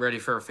 I'm not ready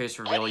for a face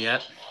reveal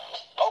yet.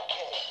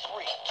 Okay,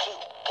 3, 2,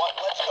 1,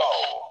 let's go.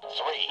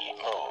 3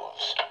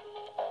 moves.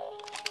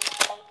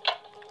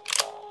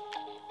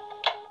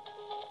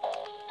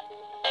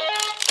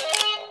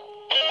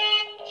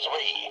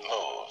 3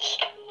 moves.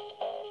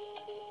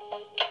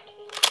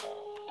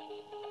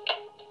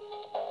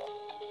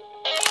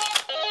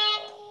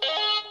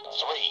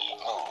 3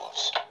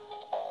 moves.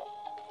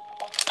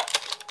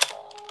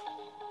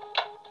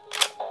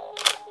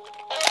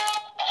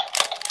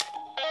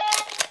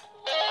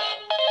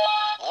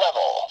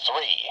 Level 3.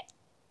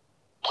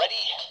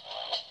 Ready?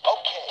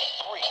 Okay,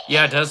 3.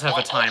 Yeah, it does have a 1,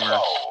 let's timer.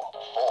 go.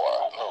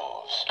 4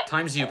 moves.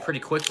 Times you pretty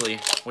quickly,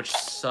 which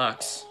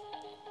sucks. 4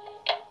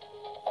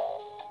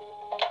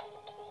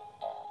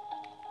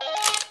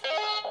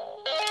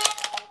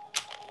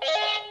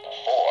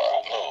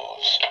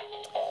 moves.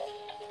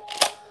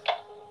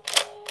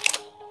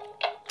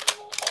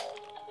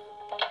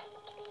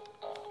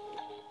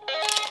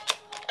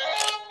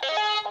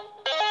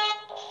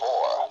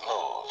 4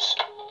 moves.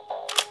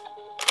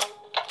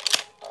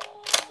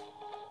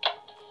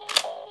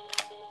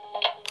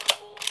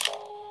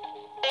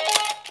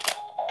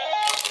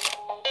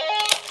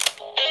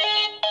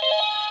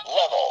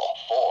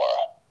 4.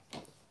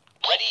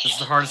 Ready? This is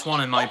the hardest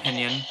one, in my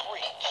opinion. 3, 2, 1,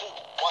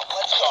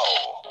 let's go.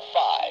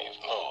 5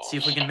 moves. See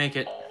if we can make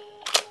it.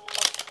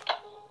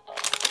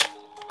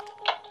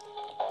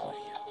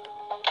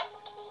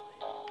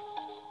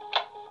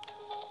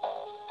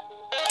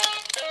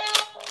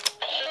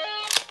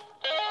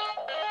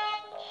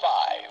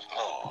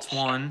 It's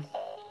one.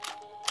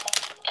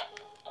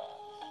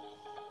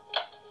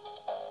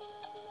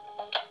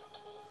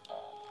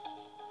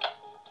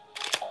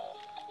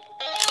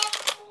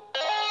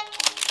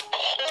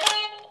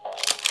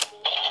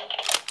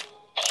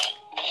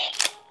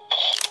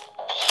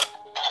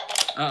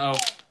 Uh-oh.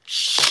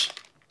 Shh.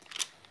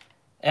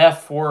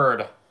 F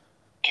word.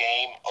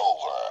 Game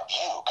over.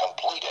 You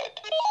completed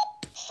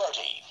 35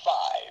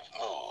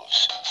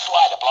 moves.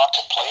 Slide a block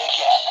to play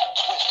again.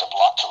 Twist a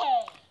block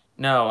to...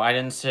 No, I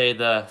didn't say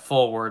the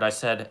full word. I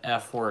said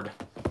F word.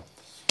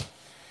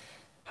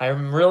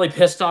 I'm really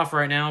pissed off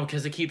right now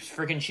because it keeps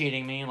freaking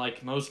cheating me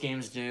like most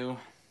games do.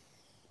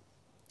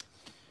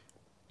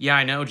 Yeah,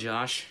 I know,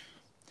 Josh.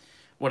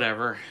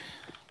 Whatever.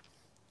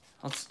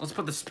 Let's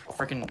put this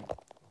freaking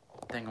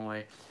thing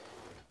away.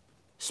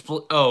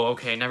 Split. Oh,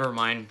 okay. Never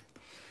mind.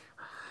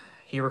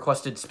 He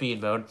requested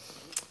speed mode.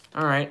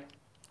 All right,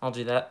 I'll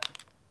do that.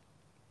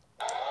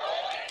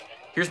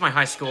 Here's my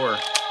high score.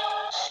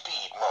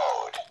 Speed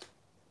mode.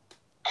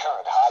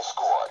 Current high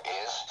score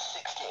is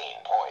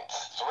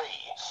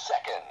 16.3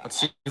 seconds.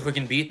 Let's see if we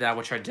can beat that,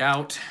 which I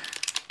doubt.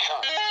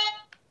 Current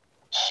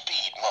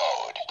speed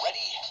mode.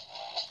 Ready?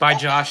 Bye,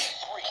 Josh.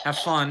 3, Have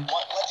fun. 1,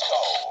 let's go.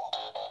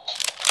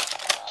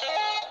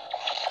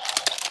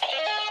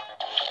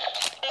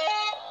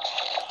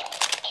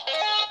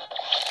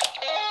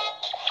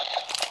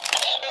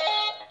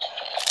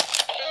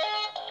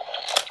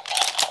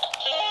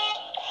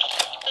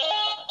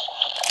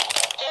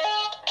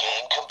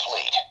 Game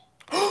complete.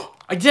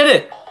 I did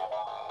it!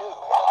 New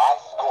high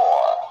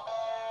score.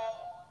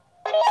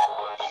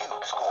 You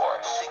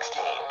scored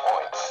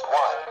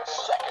 16.1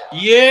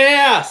 seconds.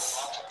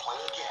 Yes!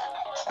 Play again.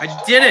 I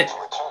did it! To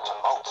return to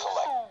mode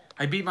select.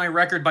 I beat my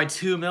record by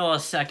 2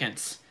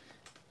 milliseconds.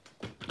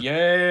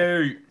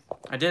 Yay!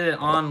 I did it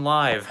on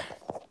live.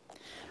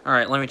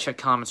 Alright, let me check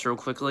comments real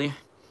quickly.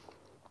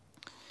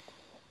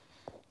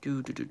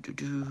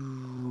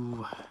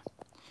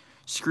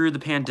 Screw the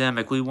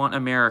pandemic. We want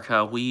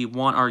America. We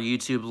want our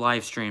YouTube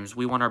live streams.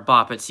 We want our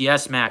boppets.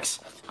 Yes, Max.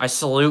 I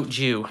salute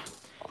you.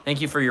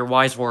 Thank you for your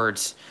wise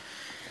words.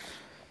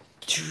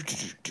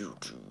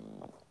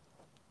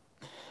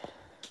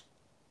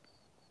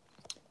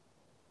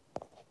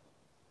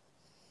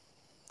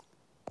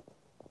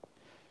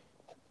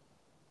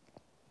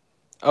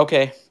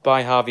 Okay,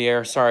 bye,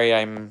 Javier. Sorry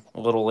I'm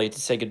a little late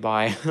to say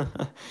goodbye.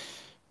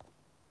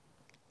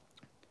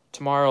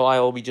 Tomorrow I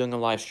will be doing a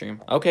live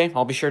stream. Okay,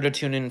 I'll be sure to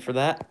tune in for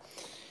that.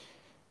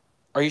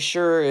 Are you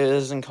sure it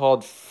isn't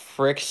called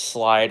Frick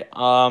Slide?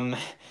 I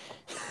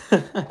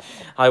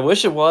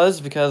wish it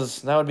was,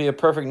 because that would be a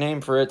perfect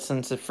name for it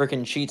since it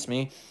frickin' cheats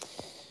me.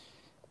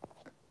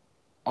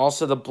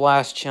 Also, the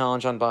Blast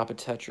Challenge on Boppa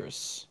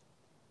Tetris.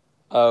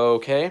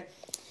 Okay.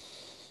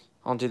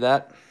 I'll do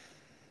that.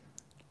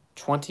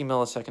 20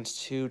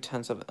 milliseconds,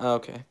 2/10 of...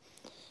 Okay.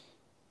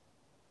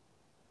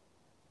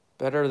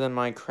 Better than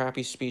my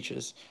crappy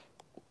speeches.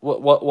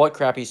 What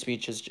crappy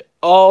speeches?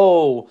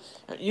 Oh!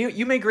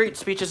 You make great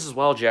speeches as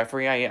well,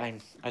 Jeffrey. I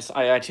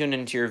tuned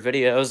into your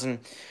videos, and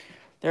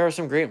there are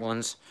some great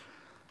ones.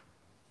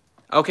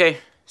 Okay.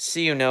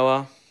 See you,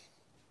 Noah.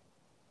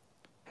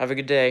 Have a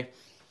good day.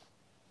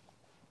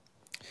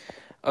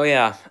 Oh,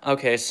 yeah.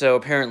 Okay, so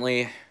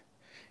apparently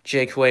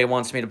Jake Way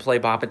wants me to play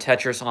Boppa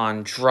Tetris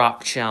on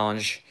Drop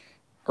Challenge.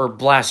 Or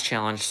Blast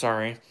Challenge,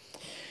 sorry.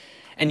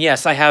 And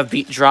yes, I have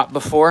beat Drop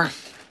before.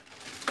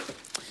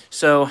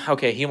 So,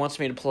 okay, he wants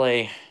me to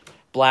play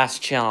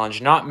Blast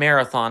Challenge. Not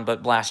Marathon,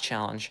 but Blast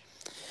Challenge.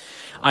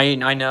 I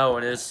know,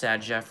 it is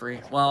sad,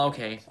 Jeffrey. Well,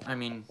 okay, I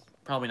mean,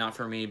 probably not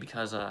for me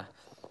because, you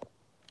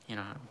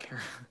know, I don't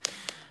care.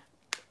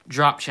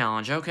 Drop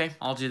Challenge, okay,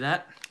 I'll do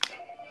that.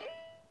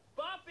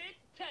 Bop it,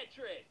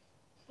 Tetris.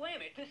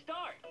 Slam it to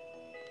start.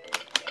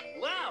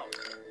 Loud.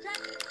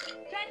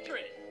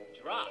 Tetris.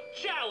 Drop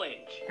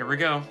challenge. Here we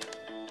go.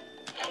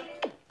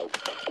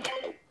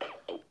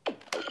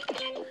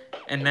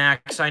 And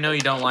Max, I know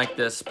you don't like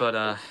this,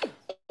 but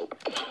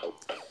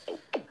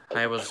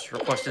I was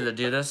requested to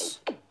do this.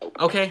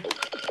 Okay.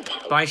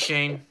 Bye,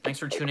 Shane. Thanks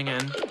for tuning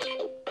in.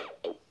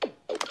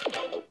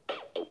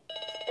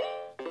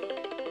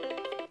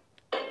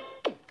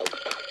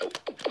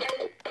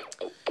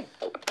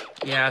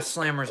 Yeah,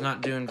 Slammer's not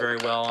doing very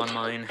well on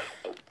mine.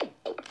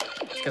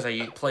 It's because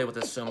I play with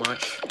this so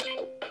much.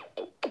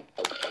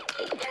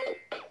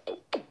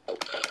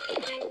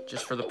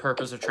 Just for the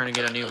purpose of trying to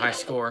get a new high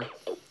score.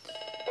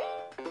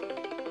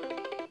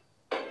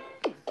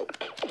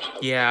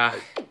 Yeah.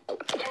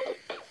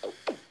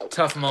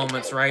 Tough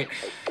moments, right?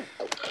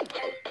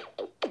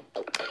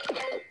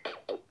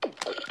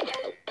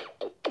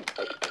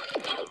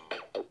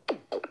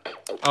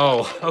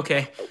 Oh,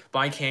 okay.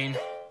 Bye, Kane.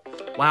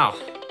 Wow.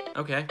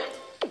 Okay.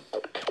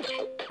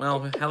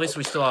 Well, at least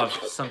we still have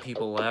some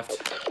people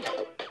left.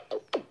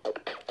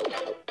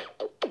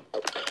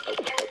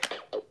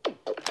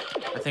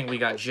 I think we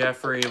got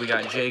Jeffrey, we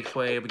got Jake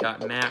Way, we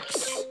got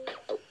Max.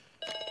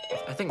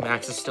 I think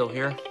Max is still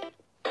here.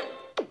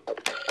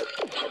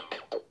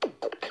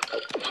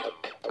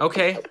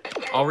 Okay,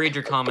 I'll read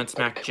your comments,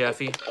 Mac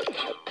Jeffy.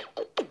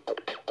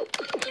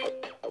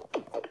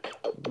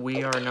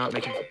 We are not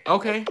making...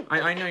 Okay,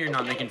 I know you're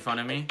not making fun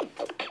of me.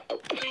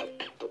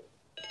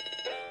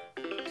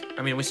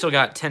 I mean, we still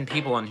got 10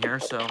 people in here,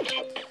 so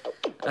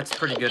that's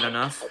pretty good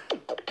enough.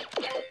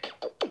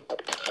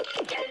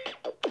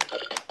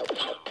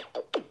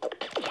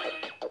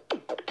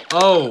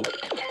 Oh,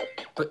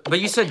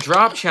 but you said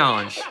drop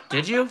challenge,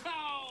 did you?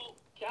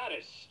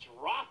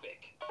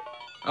 Catastrophic.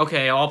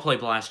 Okay, I'll play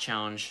Blast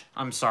Challenge.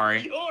 I'm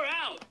sorry. You're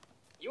out.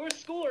 Your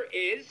score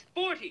is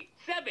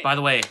 47. By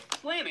the way...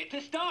 Slam it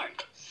to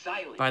start.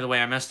 Silent. By the way,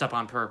 I messed up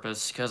on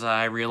purpose, because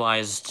I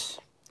realized...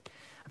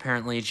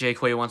 Apparently,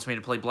 Jake Way wants me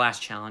to play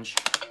Blast Challenge.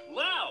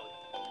 Loud.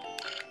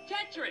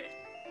 Tetris.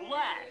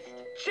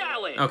 Blast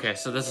Challenge. Okay,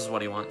 so this is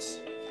what he wants.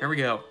 Here we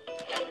go.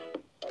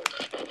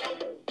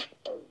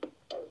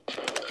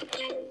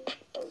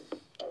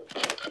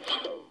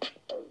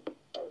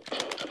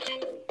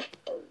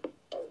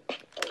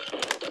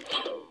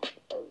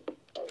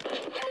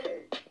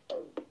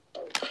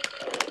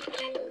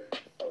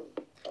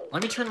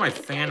 Let me turn my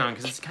fan on,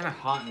 because it's kind of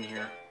hot in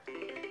here.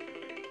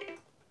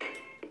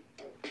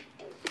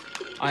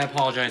 I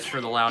apologize for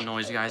the loud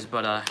noise, guys,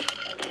 but,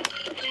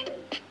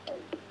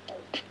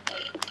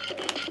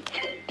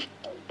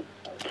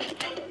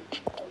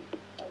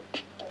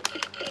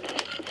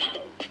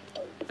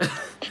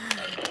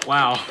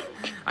 wow.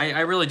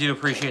 I really do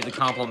appreciate the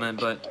compliment,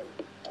 but...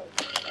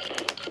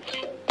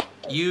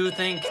 You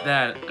think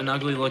that an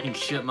ugly-looking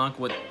chipmunk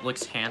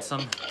looks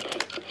handsome?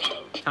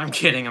 I'm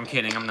kidding, I'm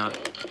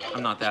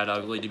not that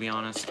ugly, to be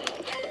honest.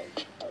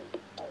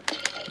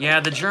 Yeah,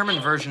 the German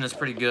version is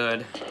pretty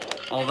good.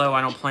 Although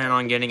I don't plan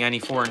on getting any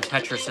foreign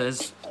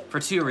Tetrises, for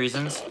two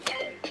reasons.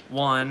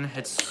 One,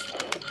 it's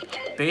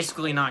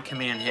basically not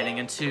command hitting,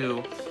 and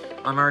two,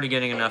 I'm already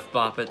getting enough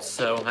Bop Its,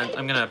 so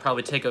I'm gonna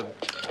probably take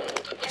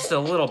just a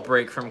little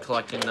break from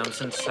collecting them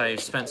since I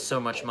spent so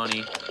much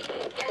money.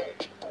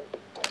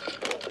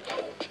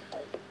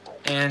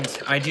 And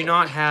I do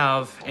not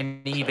have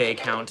an eBay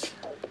account.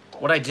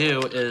 What I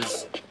do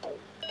is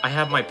I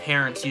have my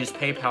parents use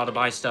PayPal to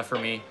buy stuff for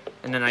me,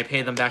 and then I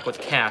pay them back with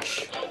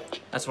cash.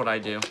 That's what I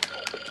do.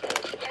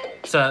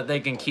 So that they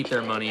can keep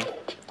their money.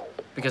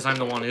 Because I'm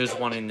the one who's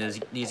wanting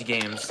these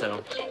games,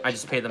 so I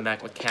just pay them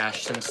back with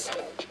cash since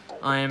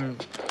I'm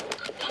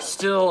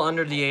still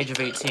under the age of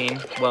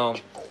 18. Well,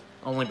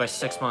 only by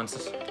 6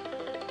 months.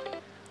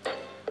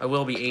 I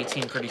will be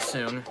 18 pretty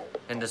soon,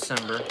 in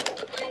December.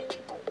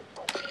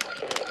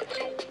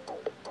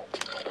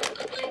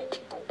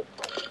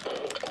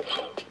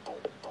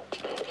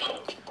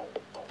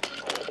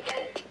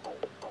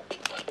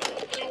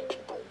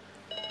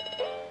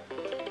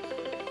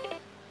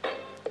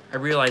 I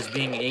realize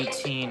being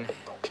 18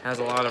 has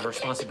a lot of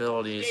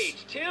responsibilities.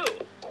 Stage 2.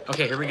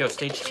 Okay, here we go,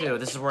 stage 2.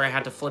 This is where I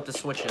had to flip the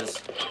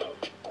switches.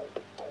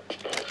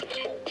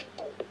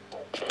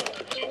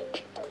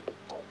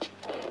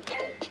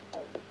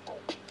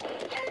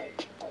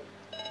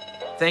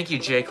 Thank you,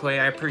 Jayquay.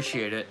 I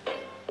appreciate it.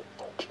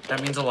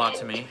 That means a lot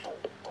to me.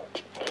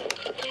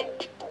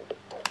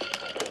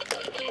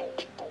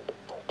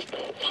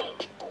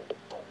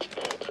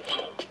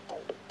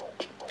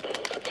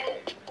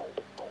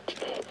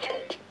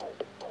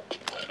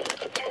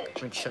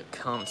 Which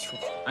comes from...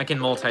 I can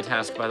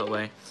multitask, by the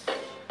way.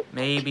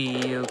 Maybe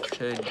you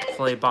could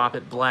play Bop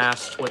It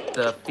Blast with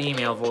the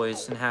female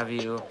voice, and have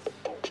you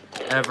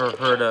ever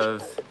heard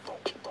of...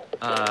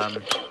 I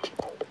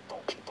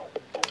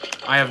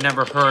have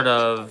never heard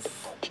of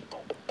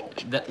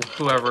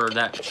whoever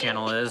that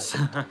channel is.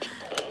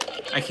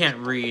 I can't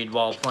read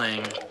while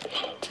playing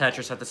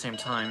Tetris at the same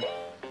time.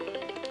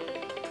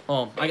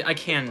 Well, I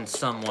can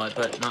somewhat,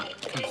 but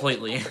not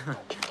completely.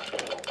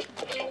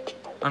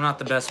 I'm not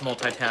the best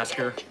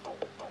multitasker.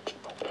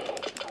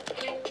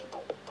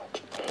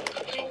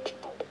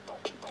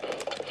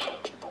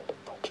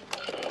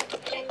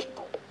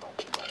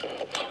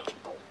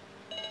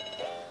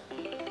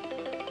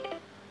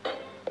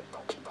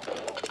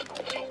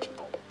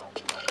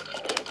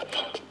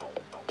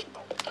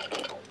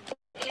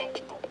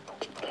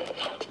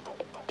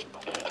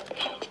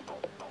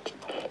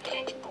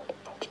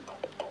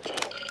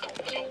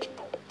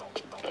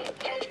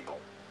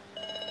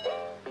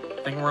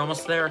 I think we're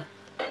almost there.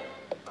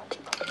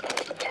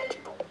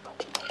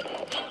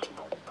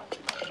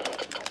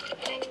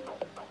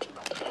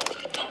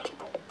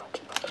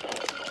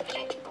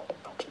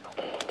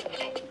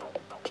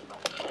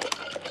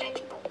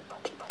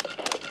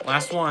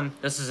 Last one.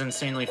 This is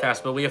insanely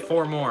fast, but we have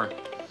 4 more.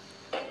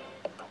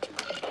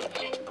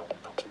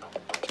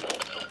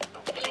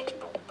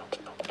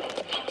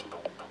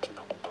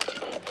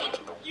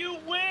 You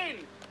win!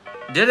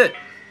 Did it!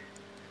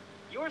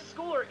 Your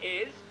score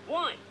is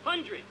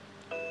 100.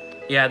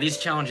 Yeah, these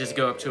challenges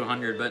go up to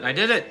 100, but I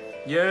did it!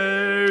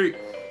 Yay!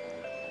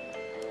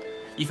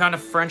 You found a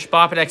French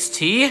Bop It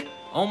XT?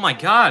 Oh my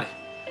god!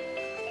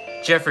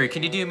 Jeffrey,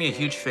 could you do me a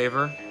huge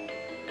favor?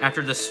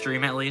 After the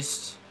stream, at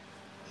least?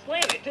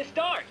 Slam it to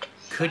start.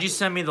 Could you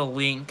send me the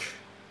link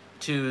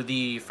to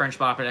the French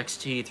Bop It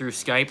XT through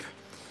Skype?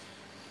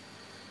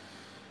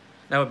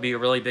 That would be a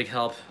really big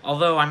help.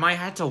 Although, I might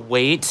have to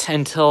wait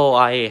until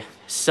I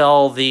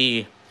sell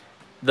the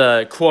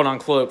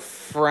quote-unquote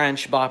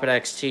French Bop It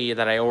XT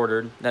that I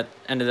ordered that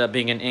ended up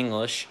being in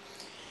English.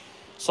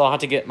 So I'll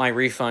have to get my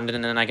refund,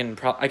 and then I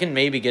can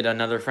maybe get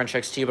another French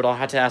XT, but I'll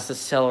have to ask the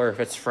seller if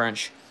it's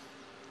French.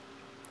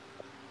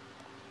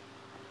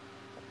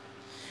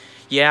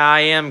 Yeah,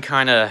 I am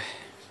kind of...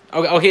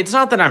 Okay, it's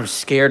not that I'm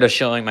scared of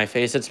showing my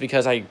face. It's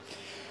because I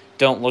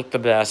don't look the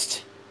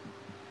best.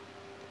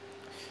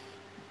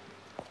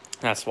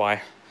 That's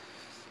why.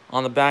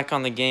 On the back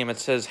on the game, it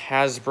says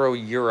Hasbro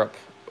Europe.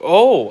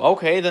 Oh,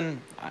 okay,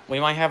 then we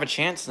might have a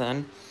chance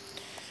then.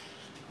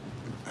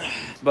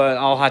 But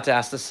I'll have to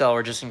ask the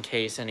seller just in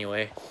case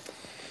anyway.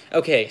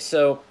 Okay,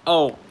 so...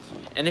 Oh,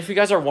 and if you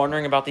guys are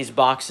wondering about these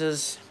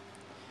boxes...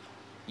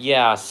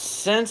 Yeah,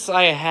 since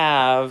I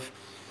have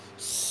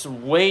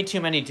way too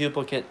many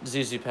duplicate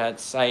Zuzu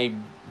Pets, I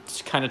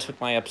kind of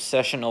took my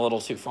obsession a little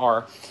too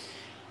far.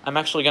 I'm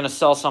actually going to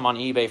sell some on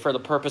eBay for the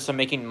purpose of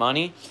making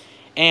money.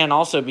 And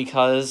also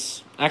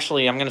because...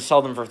 Actually, I'm going to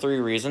sell them for 3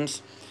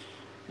 reasons.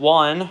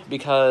 1,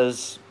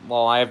 because,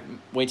 well, I have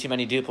way too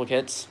many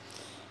duplicates.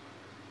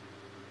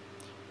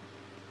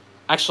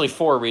 Actually,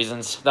 4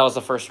 reasons. That was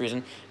the first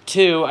reason.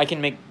 2, I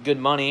can make good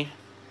money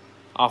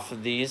off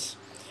of these.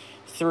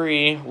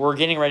 3, we're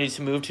getting ready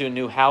to move to a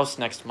new house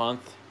next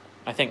month.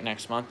 I think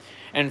next month.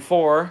 And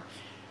 4,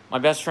 my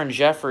best friend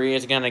Jeffrey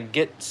is going to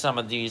get some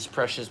of these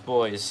precious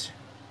boys.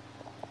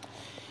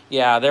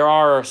 Yeah, there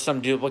are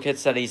some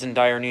duplicates that he's in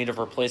dire need of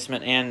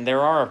replacement, and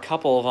there are a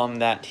couple of them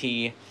that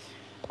he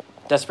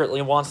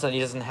desperately wants that he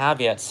doesn't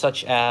have yet,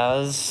 such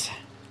as...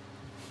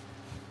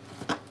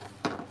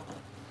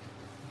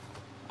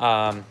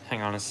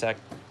 hang on a sec.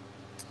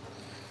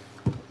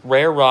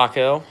 Rare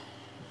Rocco,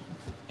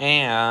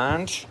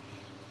 and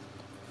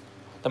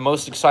the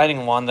most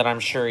exciting one that I'm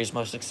sure he's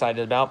most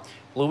excited about,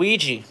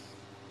 Luigi.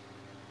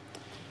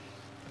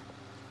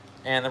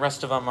 And the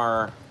rest of them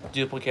are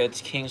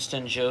duplicates,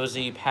 Kingston,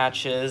 Josie,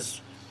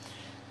 Patches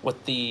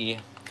with the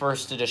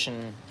first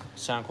edition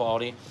sound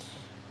quality,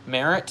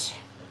 Merritt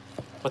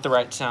with the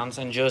right sounds,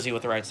 and Josie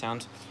with the right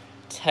sounds,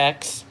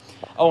 Tex.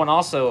 Oh, and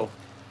also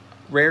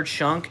Rare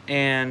Chunk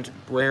and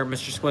Rare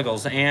Mr.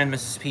 Squiggles and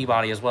Mrs.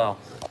 Peabody as well.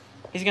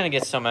 He's going to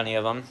get so many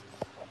of them.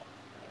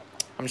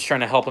 I'm just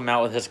trying to help him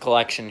out with his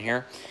collection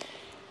here.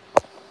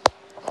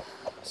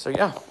 So,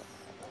 yeah.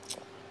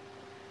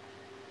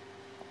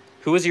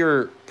 Who is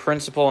your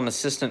principal and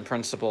assistant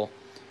principal?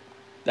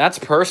 That's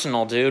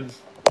personal, dude.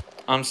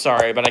 I'm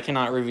sorry, but I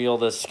cannot reveal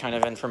this kind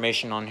of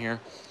information on here.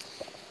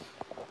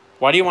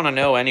 Why do you want to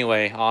know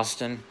anyway,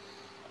 Austin?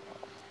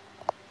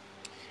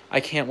 I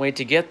can't wait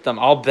to get them.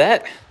 I'll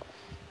bet.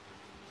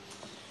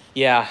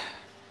 Yeah.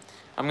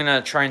 I'm going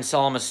to try and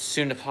sell them as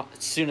soon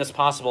as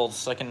possible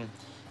so I can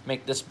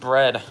make this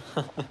bread.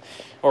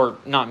 Or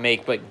not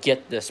make, but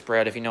get this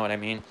bread, if you know what I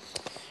mean.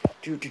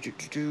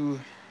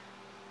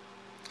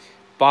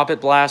 Bop It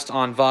Blast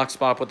on Vox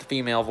Bop with the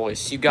female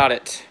voice. You got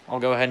it. I'll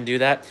go ahead and do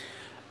that.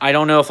 I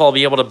don't know if I'll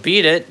be able to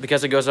beat it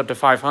because it goes up to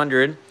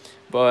 500,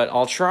 but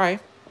I'll try.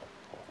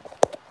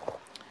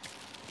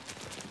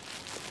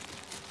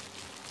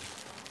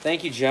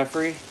 Thank you,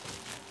 Jeffrey.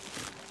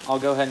 I'll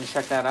go ahead and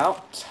check that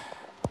out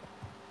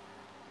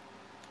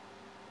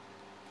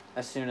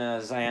as soon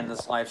as I end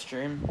this live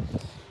stream.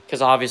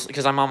 Because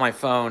I'm on my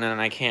phone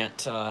and I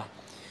can't,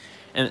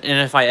 and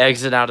if I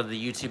exit out of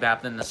the YouTube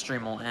app, then the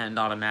stream will end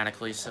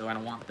automatically, so I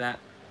don't want that.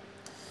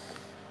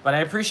 But I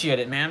appreciate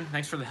it, man.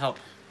 Thanks for the help.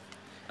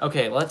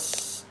 Okay,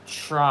 let's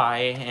try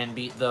and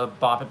beat the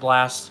Bop It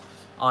Blast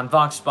on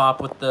Vox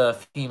Bop with the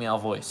female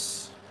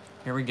voice.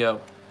 Here we go.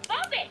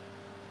 Bop it!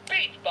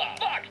 Beat Bop!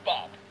 Vox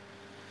Bop!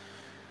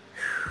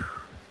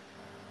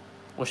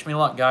 Wish me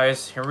luck,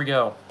 guys. Here we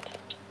go.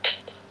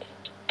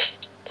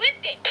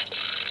 Twist it!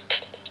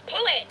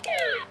 Pull it!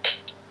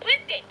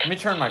 Twist it! Let me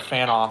turn my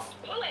fan off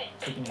Pull it!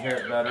 so you can hear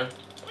it better.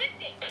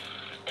 Twist it!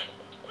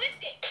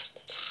 Twist it!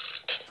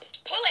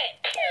 Pull it!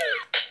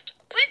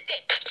 Twist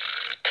it!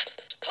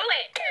 Pull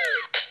it!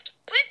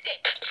 Twist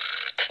it!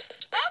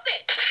 Bop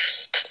it!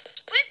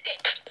 Twist it!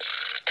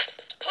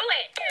 Pull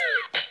it!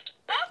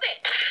 Bop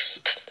it!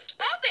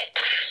 Bop it!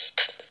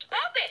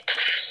 Bop it!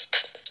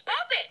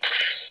 Bop it!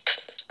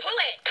 Pull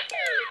it!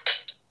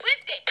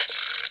 Twist it!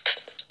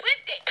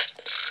 Twist it!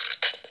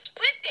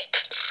 Twist it!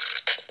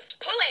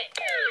 Pull it!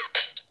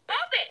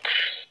 Bop it!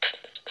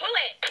 Pull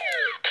it!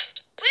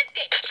 Twist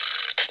it!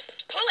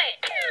 Pull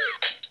it!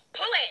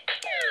 Pull it!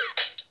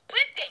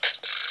 Twist it!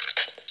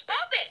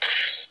 Bop it!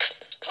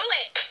 Pull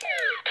it!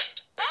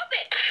 Bop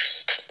it!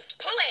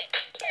 Pull it!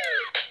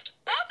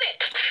 Bop it!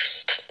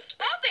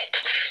 Bop it!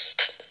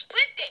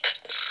 Twist it!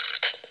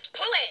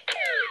 Pull it!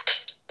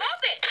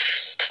 Bop it!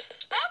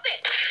 Bop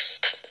it!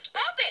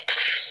 Bop it!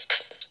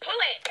 Pull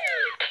it!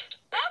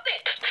 Bop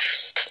it!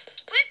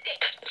 Twist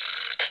it!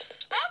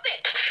 Bop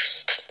it!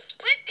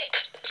 Twist it!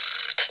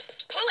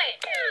 Pull it!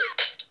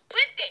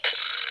 Twist it!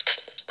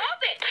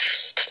 Bop it!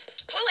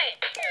 Pull it!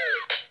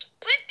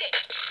 Twist it!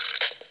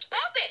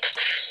 Bop it!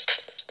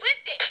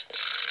 Twist it!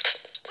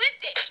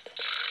 Twist it!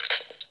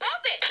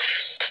 Bop it!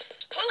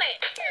 Pull it!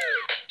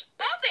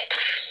 Bop it!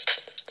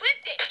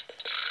 Twist it!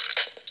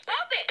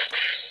 Bop it!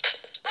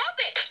 Bop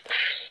it!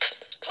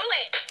 Pull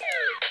it!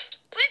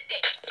 Twist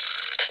it!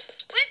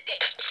 Twist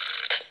it!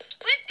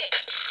 Twist it!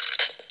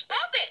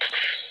 Bop it!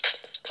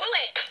 Pull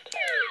it!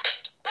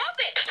 Bop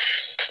it!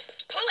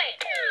 Pull it!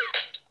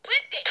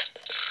 Twist it!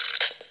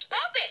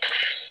 Bop it!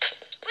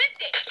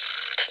 Twist it!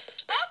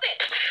 Bop it!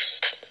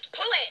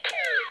 Pull it!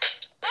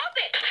 Bop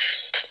it!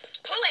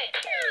 Pull it!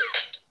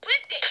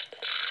 Twist it!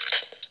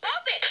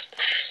 Bop it!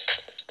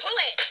 Pull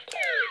it!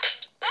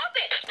 Bop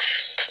it!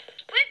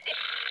 Twist it!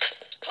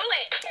 Pull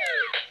it!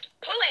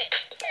 Pull it!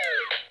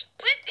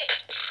 Twist it!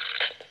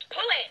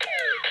 Pull it!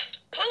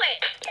 Pull it!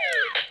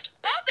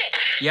 Bop it!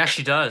 Yeah,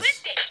 she does.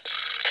 Twist it!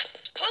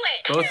 Pull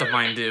it! Both of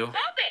mine do. Bop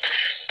it!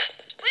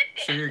 Twist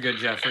it! So you're good,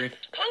 Jeffrey.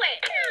 Pull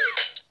it!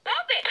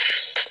 Bop it!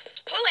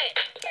 Pull it!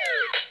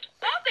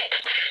 Bop it!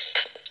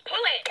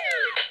 Pull it!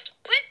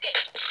 Twist it!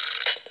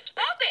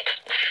 Bop it!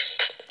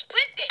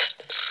 Twist it!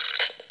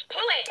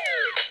 Pull it!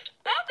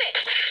 Bop it!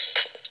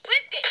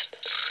 Twist it!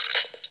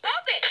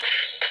 Bop it!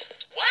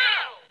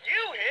 Wow!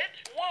 You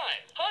hit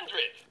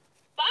 100!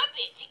 Bop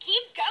it to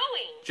keep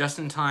going! Just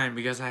in time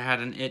because I had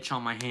an itch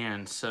on my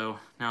hand, so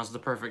now's the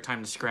perfect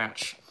time to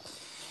scratch.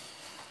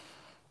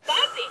 Bop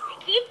it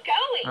to keep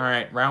going! All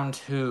right, round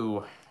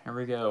 2. Here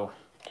we go.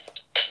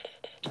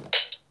 Twist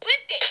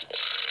it!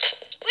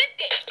 Twist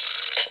it!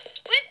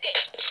 Twist it!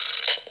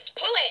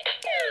 Pull it!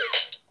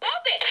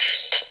 Bop it!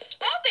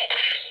 Bop it!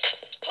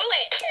 Pull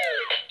it!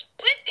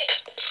 Twist it!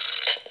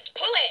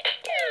 Pull it!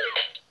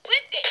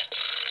 Twist it!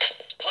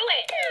 Pull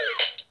it!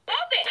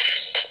 Bop it!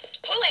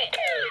 Pull it!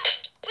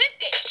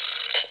 Twist it!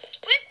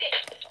 Twist it!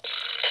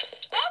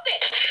 Bop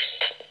it!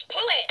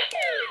 Pull it!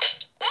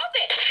 Bop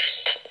it!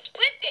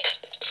 Twist it!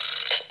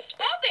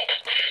 Bop it!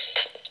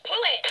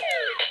 Pull it!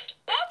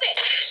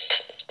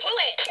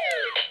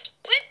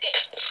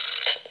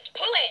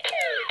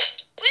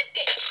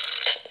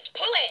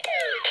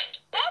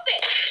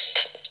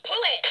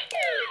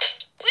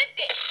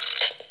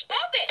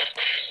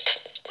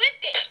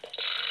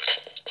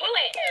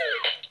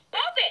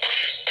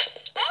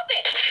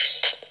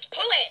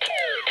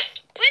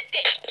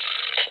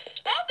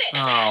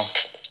 Oh,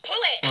 Pull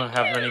it. I don't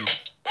have many Bump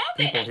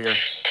people it. here.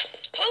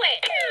 Pull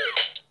it.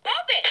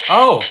 Bump it.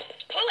 Oh,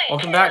 Pull it.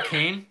 welcome back,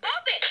 Kane. Bump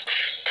it.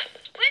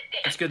 Twist it.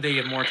 It's good that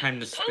you have more time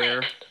to Pull spare.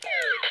 it.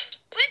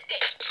 Twist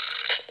it.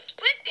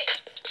 Twist it.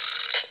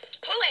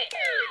 Pull it.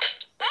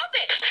 Bump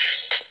it.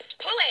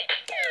 Pull it.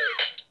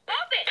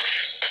 Bump it.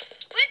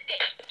 Twist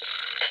it.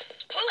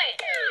 Pull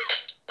it.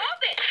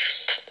 Bump it.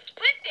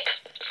 Twist it.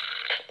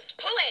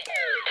 Pull it.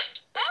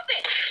 Bump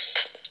it.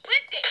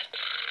 Twist it.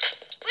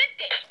 Twist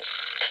it.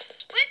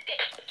 Twist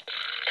it.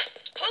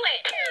 Pull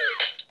it.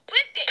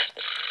 Twist it.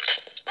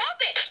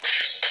 Bump it.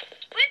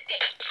 Twist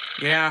it.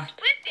 Yeah,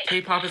 Twist it.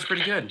 K-pop is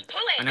pretty good.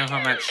 Pull it. I know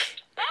how much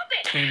Bump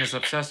it. Kane is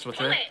obsessed with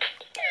Pull it. it.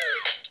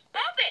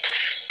 Bump it.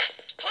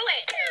 Pull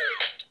it.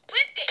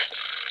 Twist it.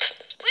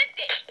 Twist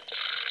it.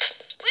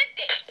 Twist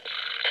it.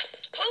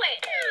 Pull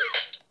it.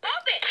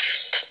 Bump it.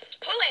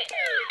 Pull it.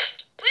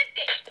 Twist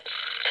it.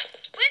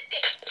 Twist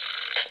it.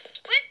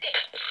 Twist it.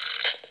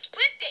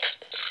 Twist it.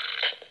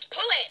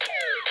 Pull it.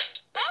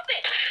 Bump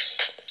it.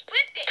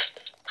 Twist it.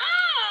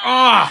 Oh!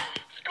 Ah!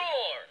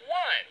 Score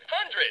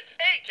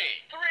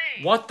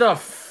 183. What the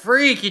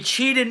freak? You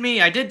cheated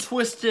me. I did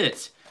twist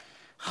it.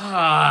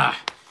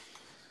 Ah.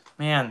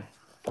 Man.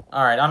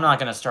 Alright, I'm not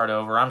going to start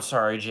over. I'm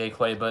sorry,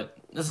 Jayquay, but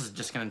this is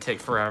just going to take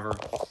forever.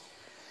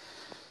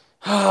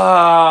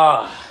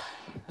 Ah.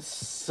 This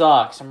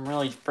sucks. I'm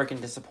really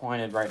freaking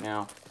disappointed right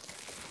now.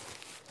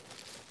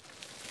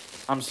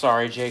 I'm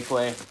sorry,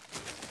 Jayquay.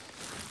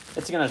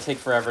 It's going to take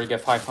forever to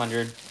get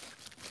 500.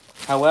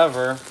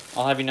 However,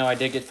 I'll have you know I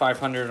did get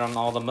 500 on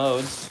all the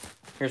modes.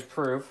 Here's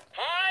proof.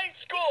 High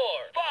score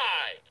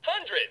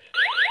 500.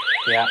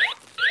 Yeah.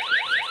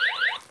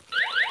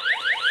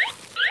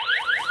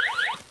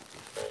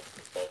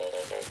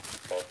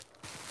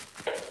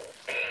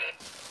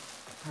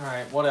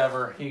 Alright,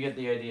 whatever. You get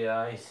the idea,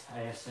 I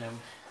assume.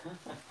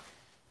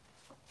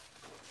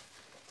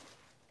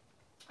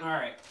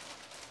 Alright.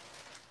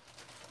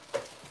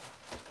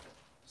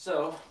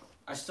 So,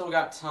 I still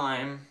got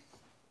time.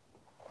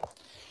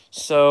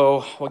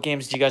 So, what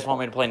games do you guys want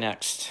me to play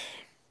next?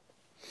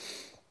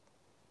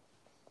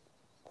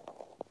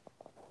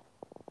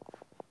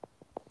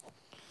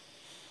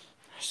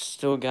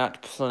 Still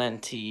got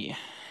plenty.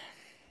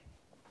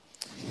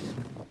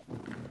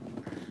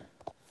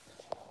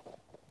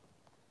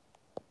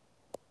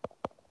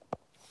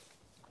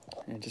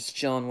 And just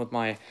chilling with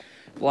my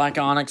Black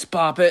Onyx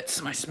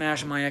Poppets, my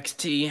Smash and my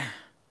XT.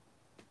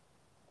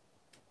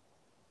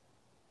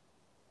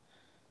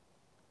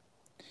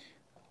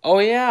 Oh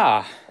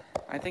yeah,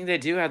 I think they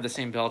do have the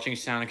same belching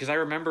sound, because I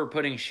remember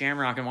putting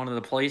Shamrock in one of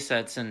the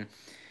playsets, and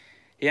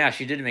yeah,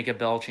 she did make a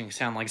belching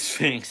sound like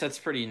Sphinx. That's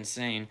pretty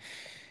insane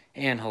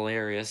and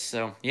hilarious.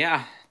 So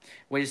yeah,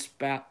 way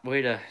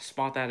to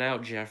spot that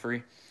out,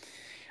 Jeffrey.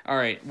 All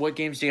right, what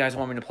games do you guys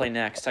want me to play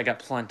next? I got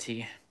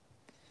plenty.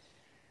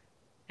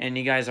 And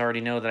you guys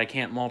already know that I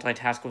can't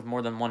multitask with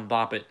more than one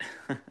bop it.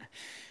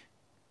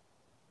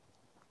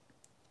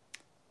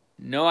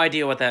 No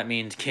idea what that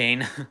means,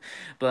 Kane.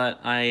 But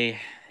I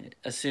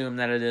assume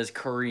that it is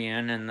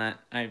Korean and that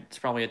it's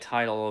probably a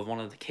title of one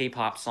of the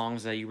K-pop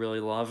songs that you really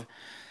love.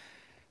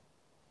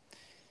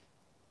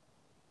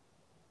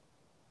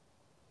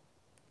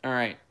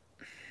 Alright.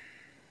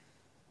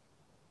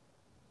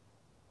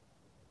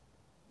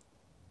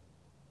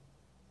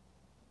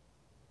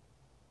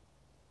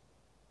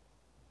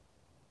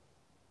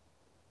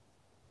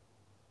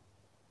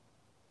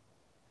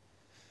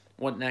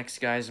 What next,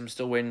 guys? I'm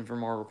still waiting for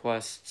more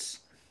requests.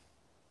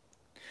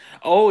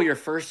 Oh, your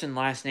first and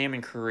last name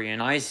in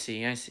Korean. I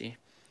see, I see.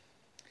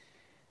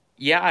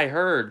 Yeah, I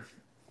heard.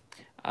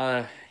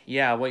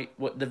 Yeah,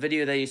 what the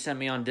video that you sent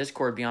me on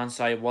Discord,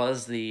 Beyonce,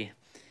 was a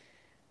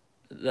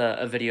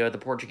video of the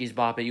Portuguese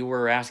bop it. You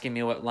were asking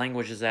me what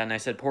language is that, and I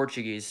said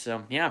Portuguese.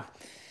 So, yeah.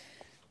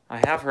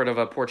 I have heard of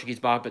a Portuguese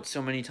bop it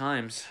so many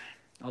times.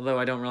 Although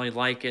I don't really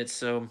like it,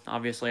 so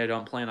obviously I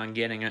don't plan on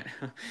getting it.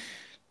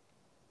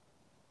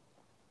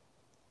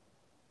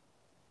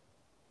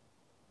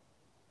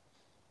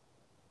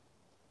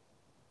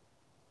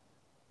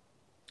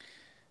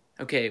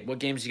 Okay, what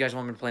games do you guys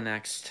want me to play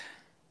next?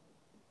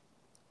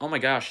 Oh my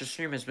gosh, this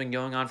stream has been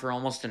going on for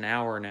almost an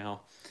hour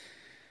now.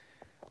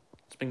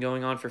 It's been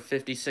going on for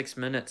 56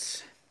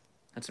 minutes.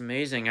 That's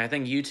amazing. I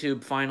think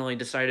YouTube finally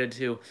decided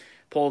to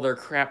pull their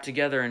crap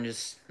together and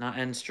just not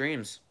end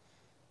streams.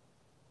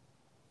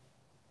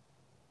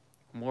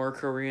 More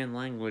Korean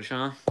language,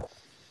 huh?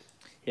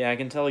 Yeah, I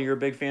can tell you're a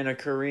big fan of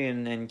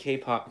Korean and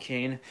K-pop,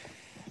 Kane.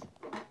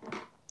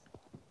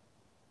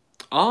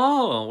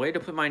 Oh, way to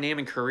put my name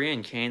in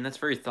Korean, Kane. That's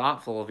very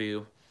thoughtful of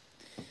you.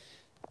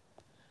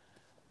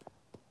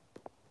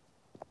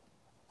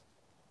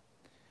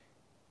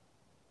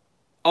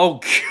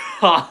 Oh,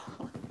 God.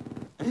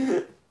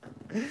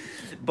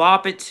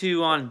 Bop it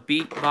 2 on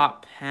Beat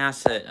Bop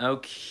Pass It.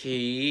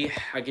 Okay,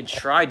 I could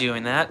try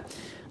doing that.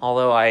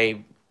 Although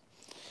I've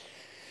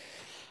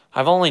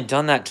only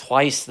done that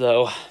twice,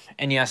 though.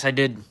 And yes, I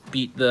did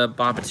beat the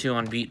Bop it 2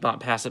 on Beat Bop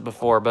Pass It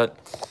before, but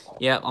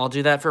yeah, I'll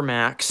do that for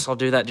Max. I'll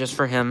do that just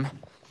for him.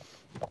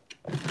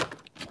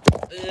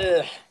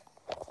 Ugh.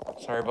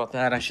 Sorry about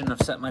that. I shouldn't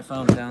have set my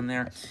phone down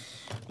there.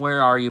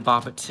 Where are you,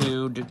 Bop It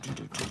 2?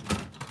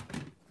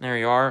 There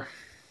you are.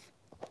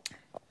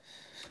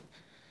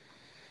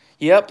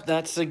 Yep,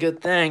 that's a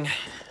good thing.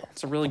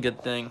 It's a really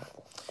good thing.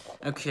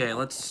 Okay,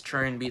 let's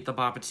try and beat the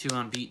Bop It 2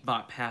 on Beat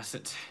Bot Pass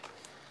It.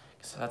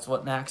 So that's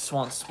what Max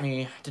wants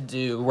me to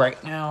do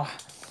right now.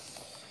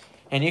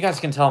 And you guys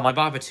can tell my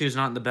Bop It 2 is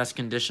not in the best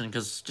condition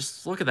because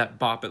just look at that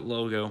Bop It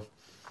logo.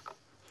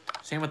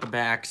 Same with the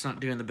back. It's not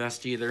doing the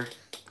best either.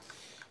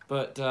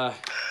 But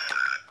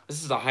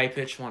this is a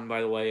high-pitched one,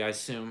 by the way, I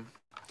assume.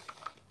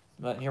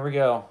 But here we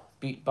go.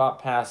 Beat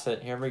Bop Pass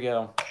It. Here we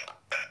go.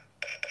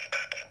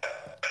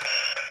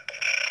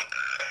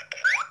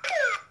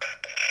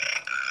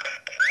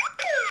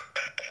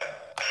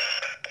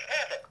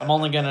 I'm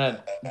only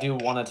gonna do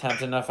one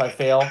attempt, and if I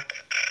fail,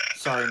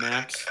 sorry,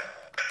 Max.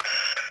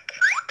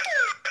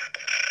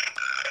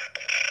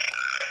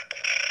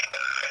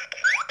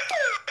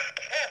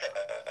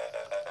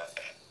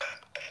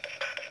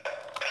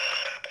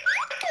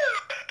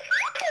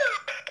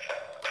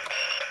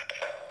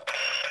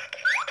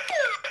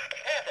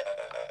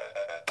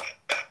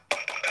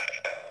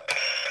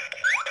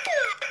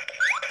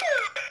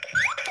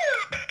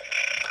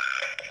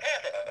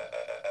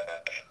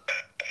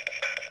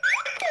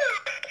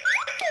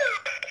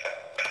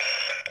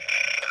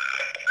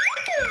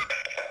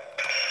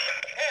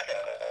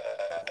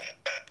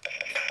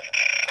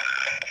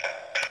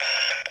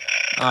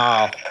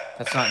 Oh,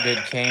 that's not good,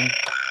 Kane.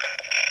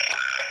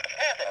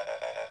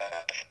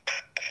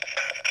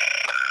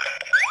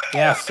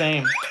 Yeah,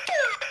 same.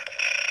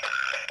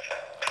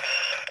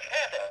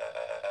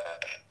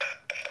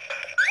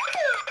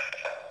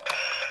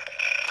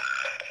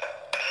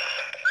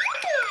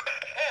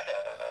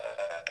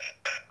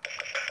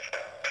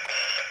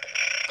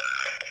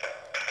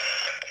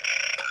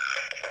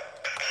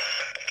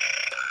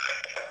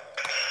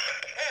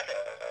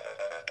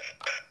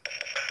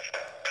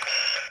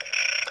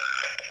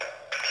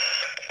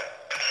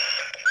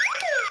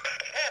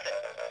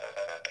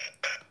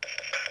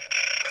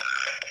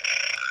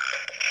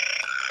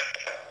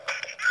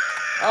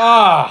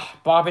 Ah,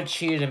 Bop It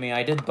cheated me.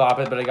 I did Bop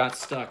It, but I got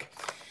stuck.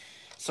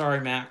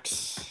 Sorry,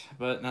 Max,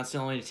 but that's the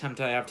only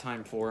attempt I have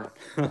time for.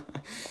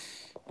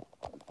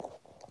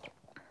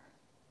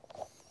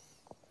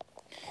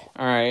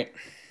 Alright.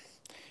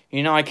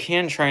 You know, I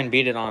can try and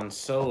beat it on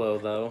solo,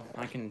 though.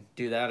 I can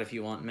do that if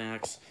you want,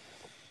 Max.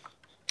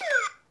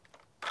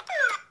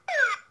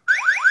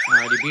 I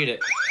already beat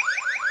it.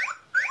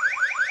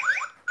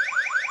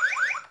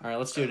 Alright,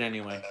 let's do it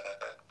anyway.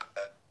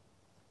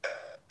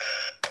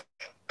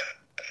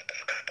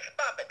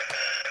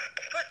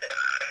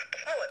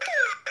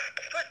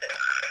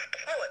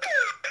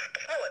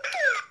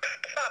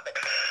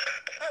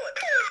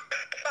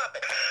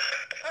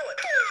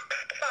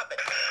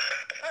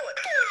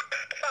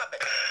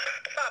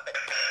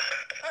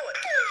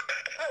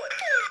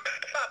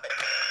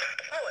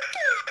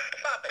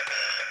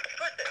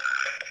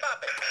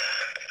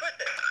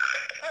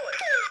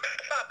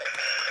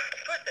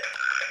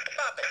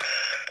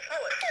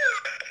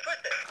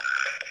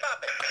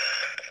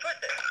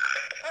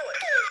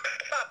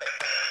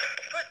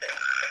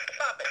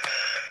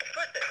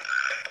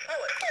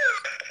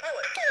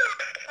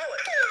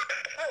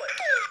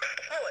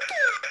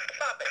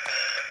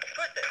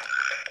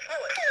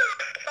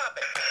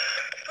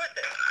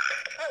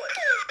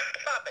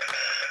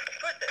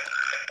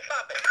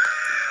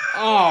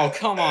 Oh,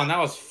 come on, that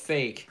was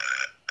fake.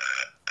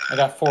 I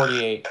got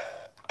 48.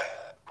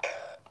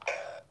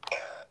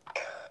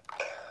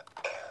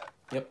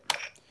 Yep.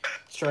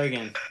 Let's try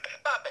again.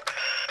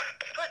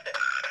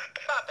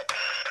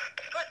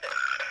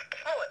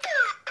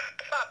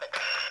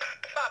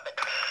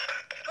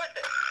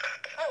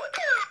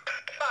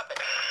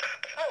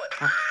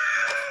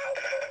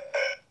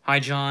 Hi,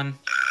 John.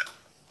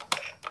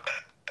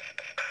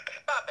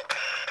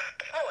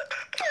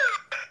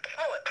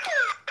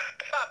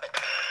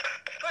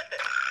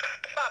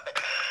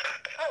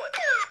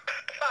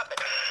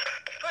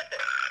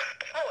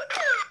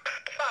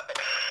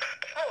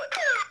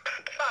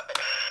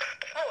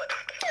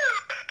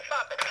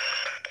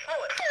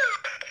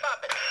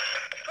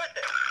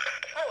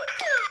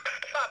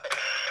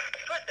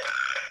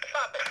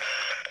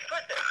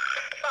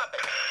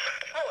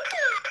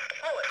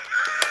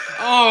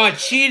 Oh, I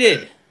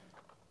cheated!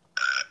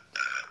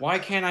 Why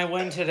can't I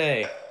win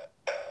today?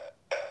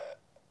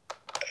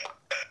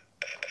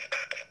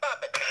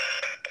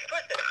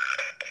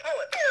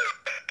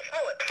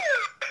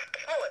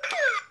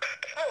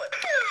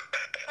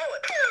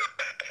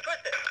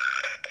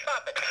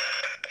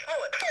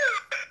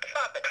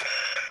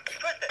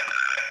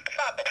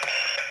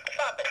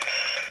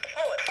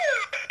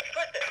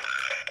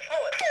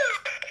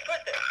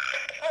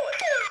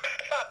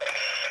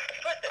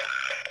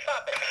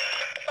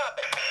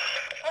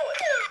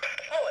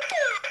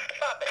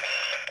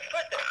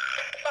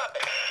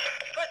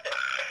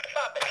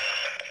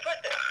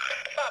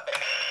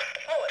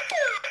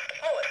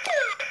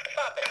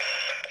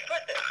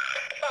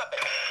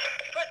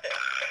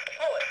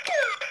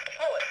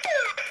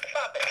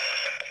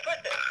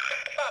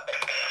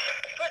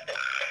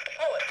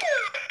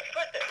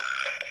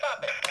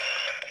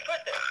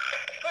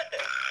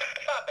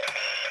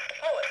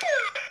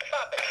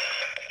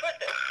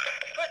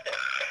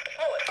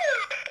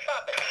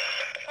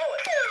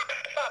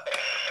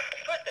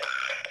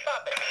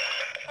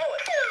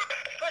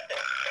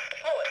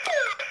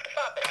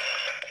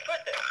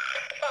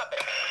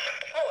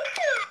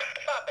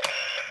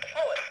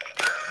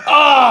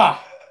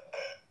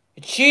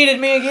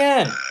 cheated me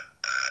again!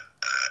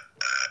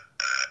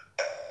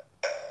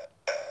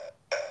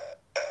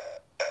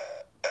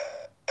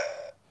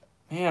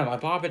 Man, my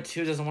Bobbit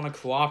 2 doesn't want to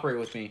cooperate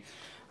with me.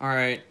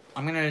 Alright,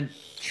 I'm gonna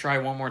try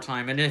one more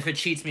time, and if it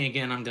cheats me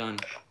again, I'm done.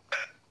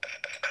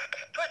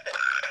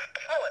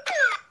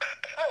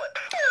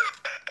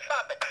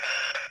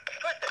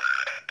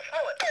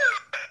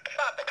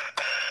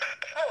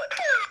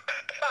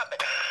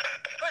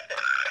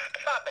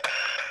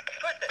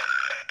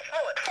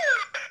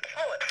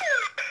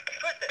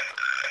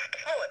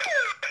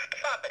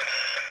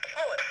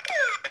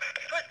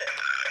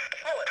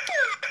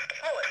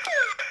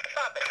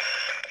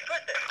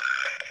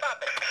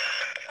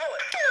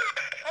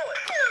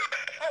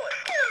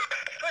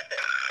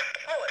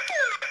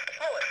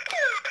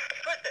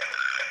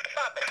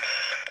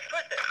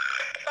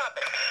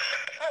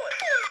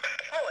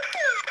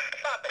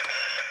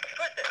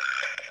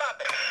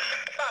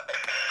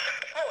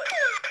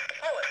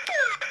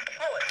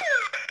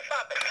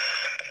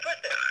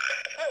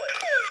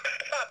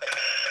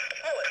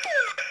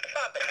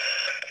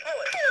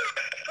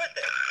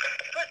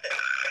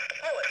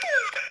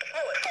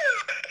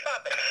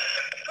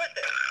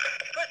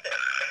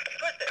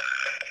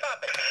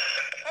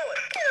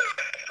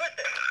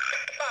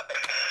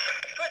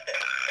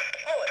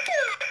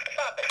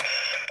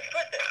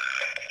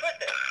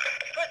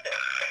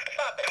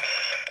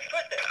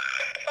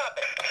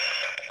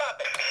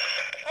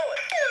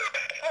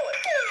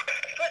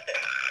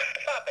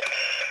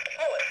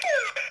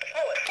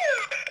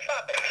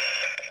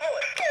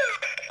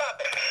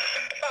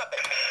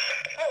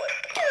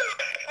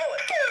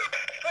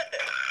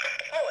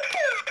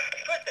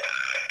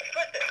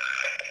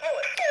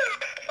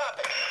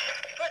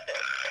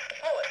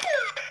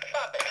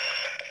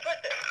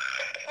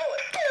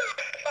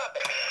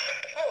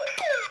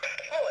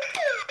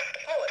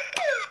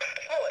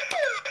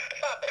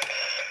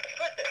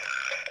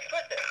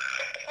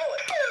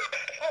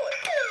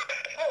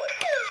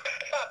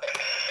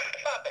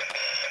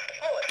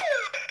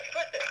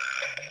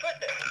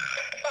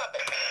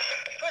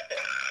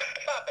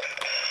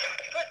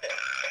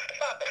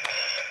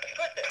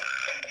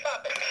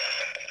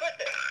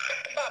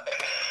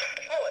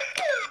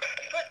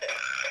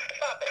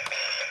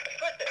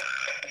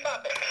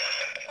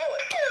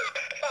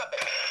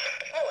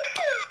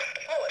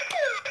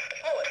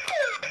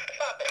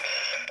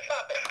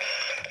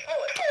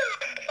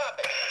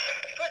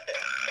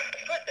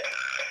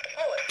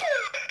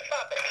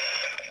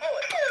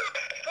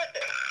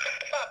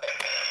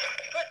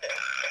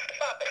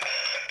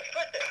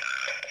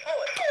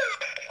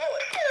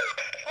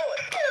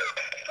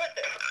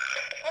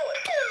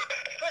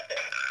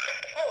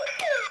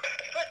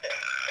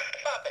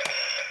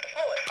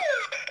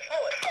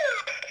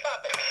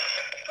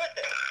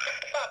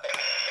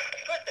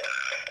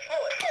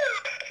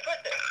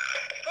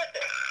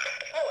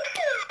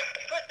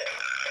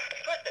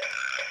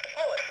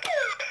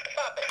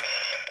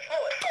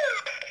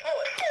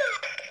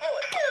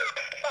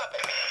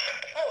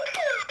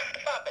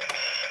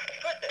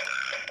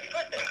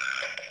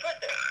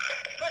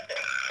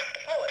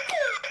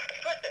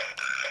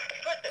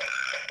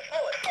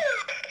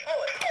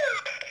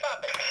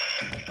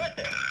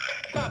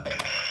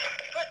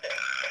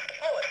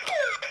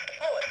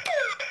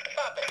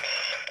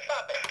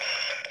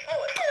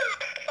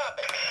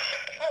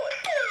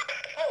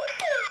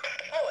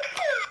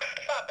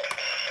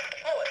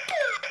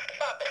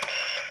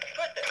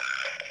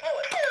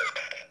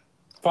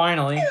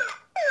 Finally.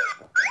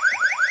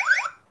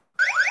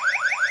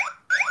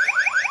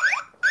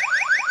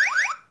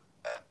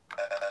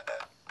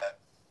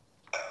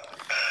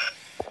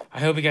 I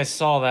hope you guys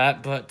saw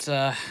that, but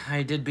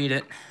I did beat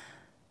it.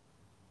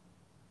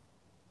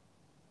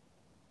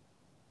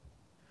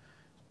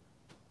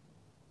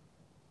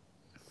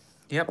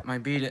 Yep, I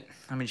beat it.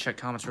 Let me check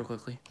comments real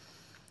quickly.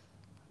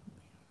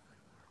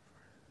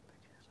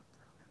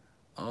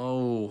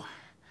 Oh.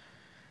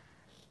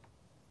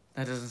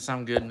 That doesn't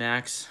sound good,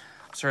 Max.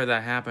 I'm sorry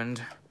that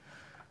happened.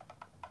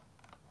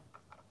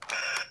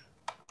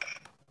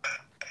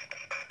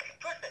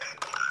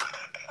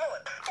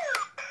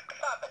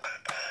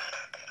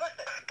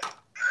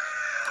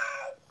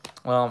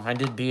 Well, I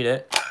did beat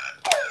it.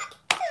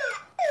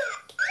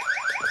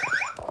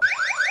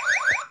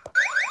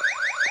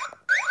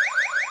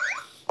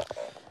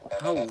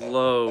 How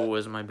low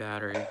is my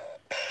battery?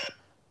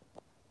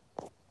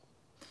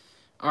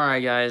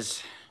 Alright,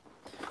 guys.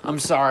 I'm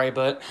sorry,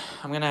 but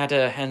I'm going to have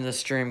to end the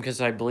stream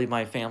because I believe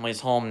my family's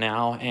home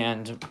now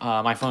and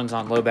my phone's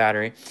on low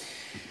battery.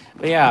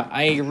 But yeah,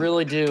 I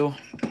really do...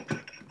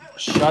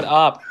 Shut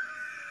up.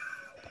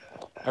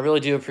 I really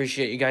do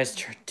appreciate you guys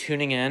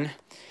tuning in.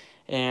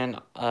 And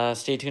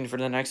stay tuned for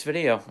the next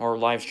video or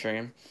live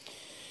stream.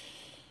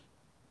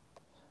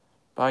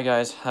 Bye,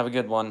 guys. Have a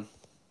good one.